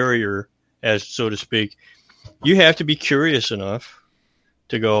brain barrier, as so to speak. You have to be curious enough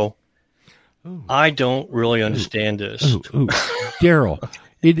to go, I don't really understand this. Daryl,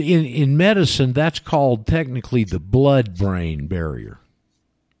 in medicine, that's called technically the blood-brain barrier,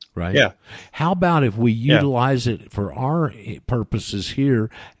 right? Yeah. How about if we utilize it for our purposes here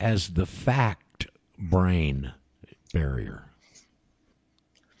as the fact-brain barrier?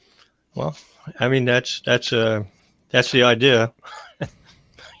 Well, I mean, that's the idea.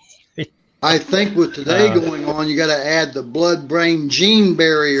 I think with today going on, you got to add the blood-brain gene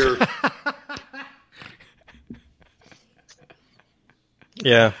barrier.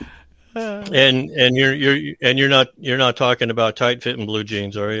 Yeah, and you're not talking about tight fitting blue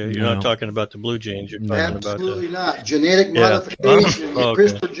jeans, are you? You're not talking about the blue jeans. You're talking absolutely not genetic modification, and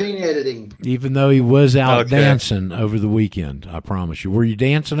CRISPR gene editing. Even though he was out dancing over the weekend, I promise you. Were you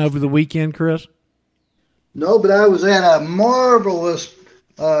dancing over the weekend, Chris? No, but I was at a marvelous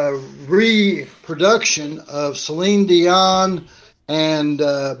reproduction of Celine Dion and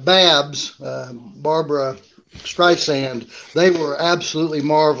Babs, Barbara Streisand. They were absolutely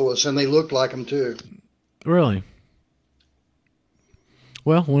marvelous, and they looked like them too. Really?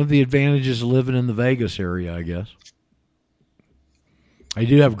 Well, one of the advantages of living in the Vegas area, I guess. I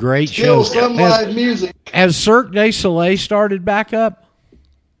do have great shows. Some live music. Has Cirque du Soleil started back up?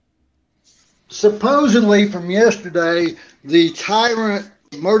 Supposedly, from yesterday, the tyrant,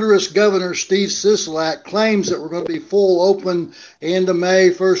 murderous governor Steve Sisolak claims that we're going to be full open end of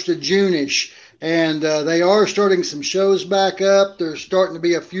May, 1st of June-ish. And they are starting some shows back up. There's starting to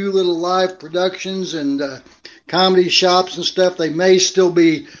be a few little live productions and comedy shops and stuff. They may still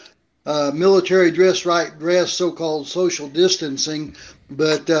be military dress, so-called social distancing,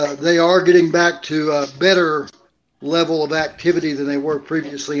 but they are getting back to a better level of activity than they were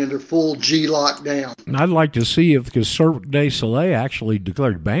previously under full G lockdown. I'd like to see because Cirque du Soleil actually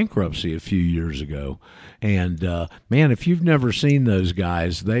declared bankruptcy a few years ago. And, man, if you've never seen those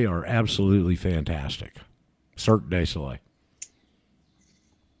guys, they are absolutely fantastic. Cirque du Soleil.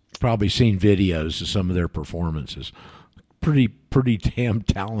 Probably seen videos of some of their performances. Pretty damn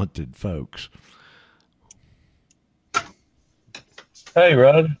talented folks. Hey,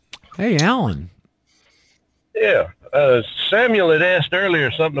 Rod. Hey, Alan. Yeah. Samuel had asked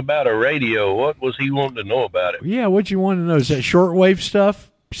earlier something about a radio. What was he wanting to know about it? Yeah, what you want to know? Is that shortwave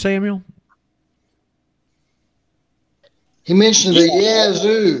stuff, Samuel? He mentioned the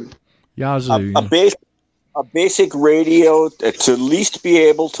Yazoo. Yazoo. A basic radio to at least be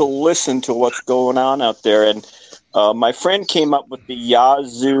able to listen to what's going on out there. And my friend came up with the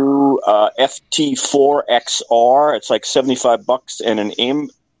Yazoo FT4XR. It's like $75 and an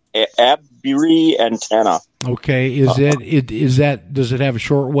Abri antenna. Okay, does it have a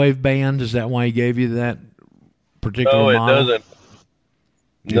shortwave band? Is that why he gave you that particular model? No, it doesn't.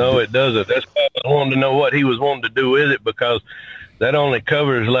 No, it doesn't. That's why I wanted to know what he was wanting to do with it, because that only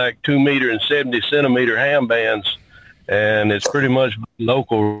covers like 2 meter and 70 centimeter ham bands, and it's pretty much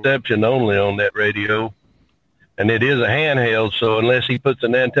local reception only on that radio. And it is a handheld, so unless he puts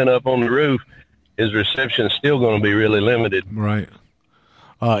an antenna up on the roof, his reception is still going to be really limited. Right.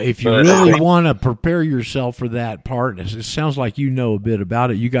 If you really want to prepare yourself for that part, it sounds like you know a bit about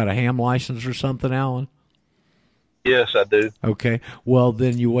it. You got a ham license or something, Alan? Yes, I do. Okay. Well,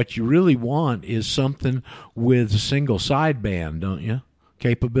 then what you really want is something with a single sideband, don't you?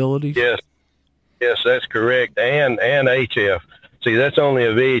 Capabilities? Yes, that's correct. And HF. See, that's only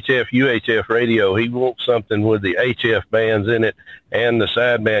a VHF, UHF radio. He wants something with the HF bands in it and the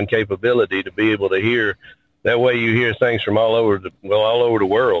sideband capability to be able to hear. That way you hear things from all over the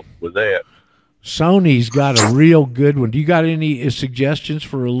world with that. Sony's got a real good one. Do you got any suggestions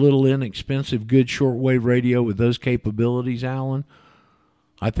for a little inexpensive, good shortwave radio with those capabilities, Alan?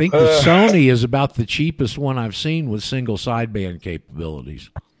 I think the Sony is about the cheapest one I've seen with single sideband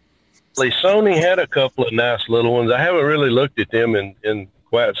capabilities. Sony had a couple of nice little ones. I haven't really looked at them in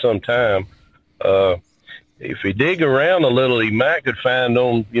quite some time. If you dig around a little, he might could find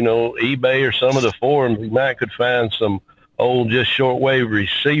on, eBay or some of the forums, he might could find some old just shortwave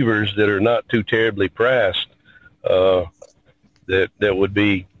receivers that are not too terribly priced, that would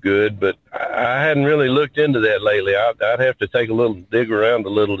be good. But I hadn't really looked into that lately. I'd have to dig around a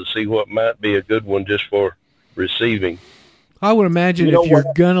little to see what might be a good one just for receiving. I would imagine if you're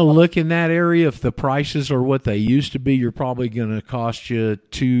going to look in that area, if the prices are what they used to be, you're probably going to cost you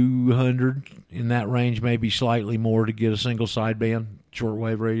 $200 in that range, maybe slightly more to get a single sideband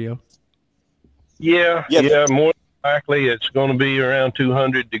shortwave radio. Yeah, more likely it's going to be around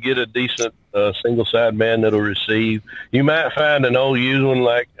 $200 to get a decent single sideband that'll receive. You might find an old used one,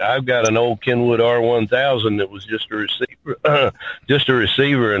 like I've got an old Kenwood R1000 that was just a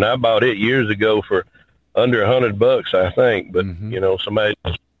receiver, and I bought it years ago for under $100, I think, but somebody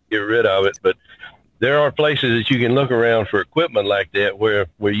get rid of it. But there are places that you can look around for equipment like that where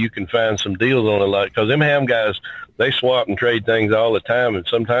you can find some deals on it, like, because them ham guys, they swap and trade things all the time, and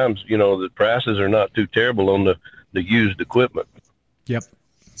sometimes the prices are not too terrible on the used equipment. Yep.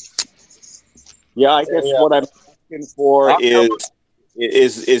 Yeah, I guess what I'm looking for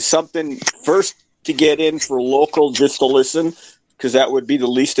is something first to get in for local, just to listen, because that would be the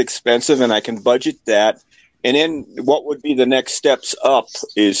least expensive, and I can budget that. And then what would be the next steps up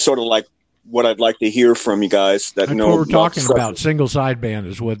is sort of like what I'd like to hear from you guys. That's what we're talking about. Single sideband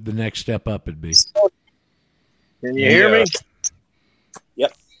is what the next step up would be. Can you hear me?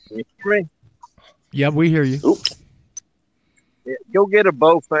 Yep. Can you hear me? Yeah, we hear you. Oops. Yeah, go get a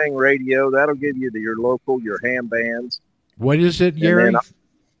Bofang radio. That'll give you your ham bands. What is it, Gary?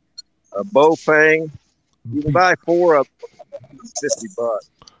 A Bofang. You can buy 4 of them for $50.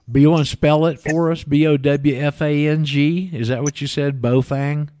 Do you want to spell it for us? BOWFANG? Is that what you said?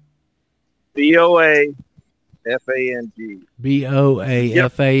 Bofang? BOAFANG.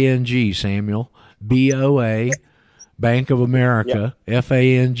 BOAFANG, Samuel. BOA, Bank of America,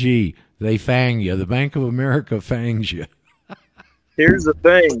 FANG. They fang you. The Bank of America fangs you. Here's the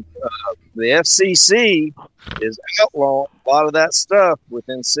thing. The FCC is outlawing a lot of that stuff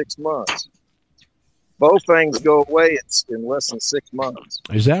within 6 months. Both things go away in less than 6 months.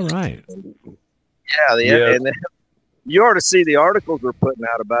 Is that right? Yeah. And you ought to see the articles they're putting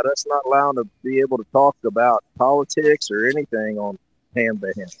out about us not allowing to be able to talk about politics or anything on ham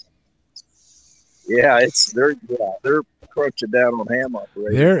bands. Yeah, they're crunching down on ham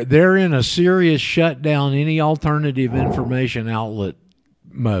operations. They're in a serious shutdown any alternative information outlet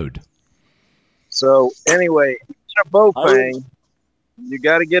mode. So anyway, a Bofang, you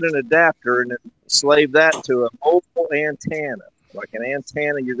got to get an adapter and then slave that to a mobile antenna, like an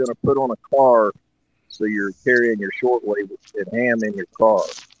antenna you're going to put on a car, so you're carrying your shortwave and ham in your car.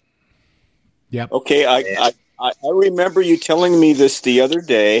 Yep. Okay, I remember you telling me this the other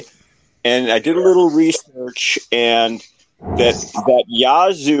day, and I did a little research, and that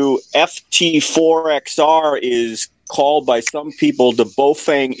Yazoo FT4XR is called by some people the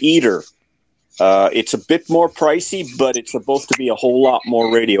Bofang Eater. It's a bit more pricey, but it's supposed to be a whole lot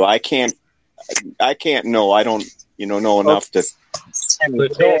more radio. I can't know. I don't, know enough to.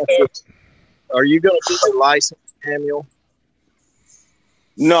 Are you going to get your license, Samuel?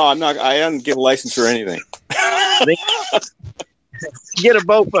 No, I'm not. I haven't get a license or anything. Get a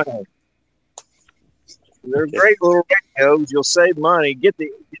Bofang. They're great little radios. You'll save money. Get the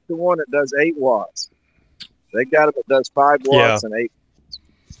one that does 8 watts. They got it that does 5 watts and 8.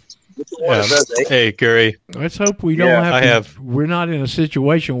 Get the one that does 8. Hey, Gary. Let's hope we don't we're not in a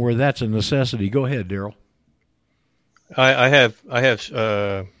situation where that's a necessity. Go ahead, Daryl. I have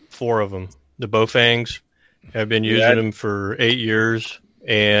 4 of them. The Bofangs. I've been using them for 8 years,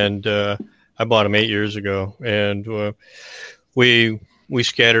 and I bought them 8 years ago, and we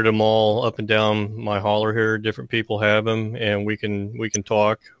scattered them all up and down my hauler here. Different people have them, and we can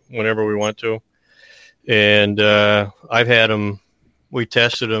talk whenever we want to. And I've had them. We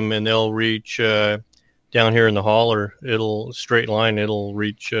tested them, and they'll reach down here in the hauler. It'll straight line. It'll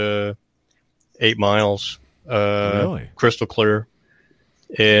reach 8 miles. Really? Crystal clear.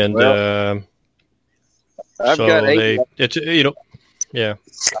 And I've got 8. It's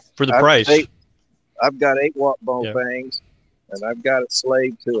for the price. I've got 8 watt Bofangs, and I've got it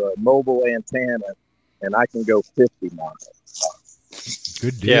slaved to a mobile antenna, and I can go 50 miles.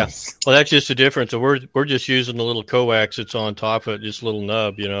 Good deal. Yeah. Well, that's just the difference. So we're just using the little coax that's on top of it, just a little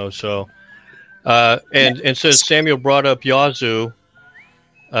nub, So, and since Samuel brought up Yazoo,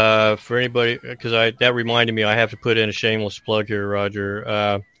 for anybody, because that reminded me, I have to put in a shameless plug here,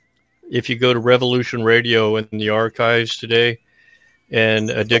 Roger. If you go to Revolution Radio in the archives today, and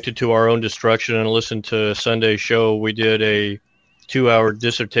Addicted to Our Own Destruction, and listen to Sunday's show, we did a 2-hour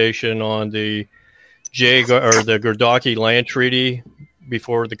dissertation on the Gerdaki Land Treaty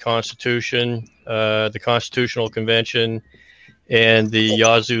before the Constitution, the Constitutional Convention, and the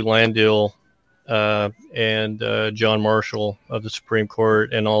Yazoo Land Deal, and John Marshall of the Supreme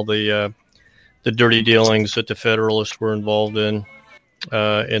Court, and all the dirty dealings that the Federalists were involved in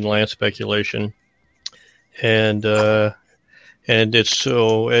land speculation, and I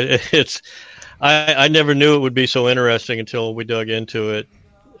never knew it would be so interesting until we dug into it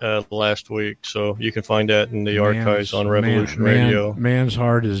last week. So you can find that in the archives on Revolution Radio. Man's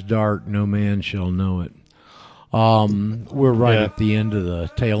heart is dark; no man shall know it. We're right at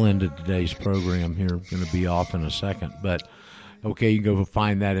the tail end of today's program here. Going to be off in a second, but okay, you can go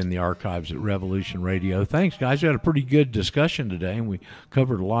find that in the archives at Revolution Radio. Thanks, guys. We had a pretty good discussion today, and we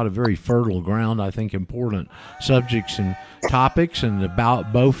covered a lot of very fertile ground, I think important subjects and topics, and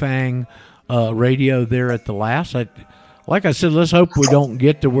about Bofang radio there at the last. Like I said, let's hope we don't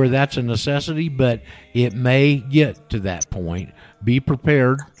get to where that's a necessity, but it may get to that point. Be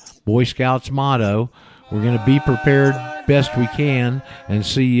prepared. Boy Scouts motto. We're going to be prepared best we can, and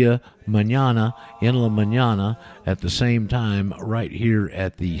see you mañana en la mañana at the same time right here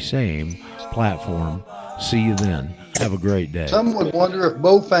at the same platform. See you then. Have a great day. Some would wonder if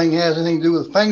Bofang has anything to do with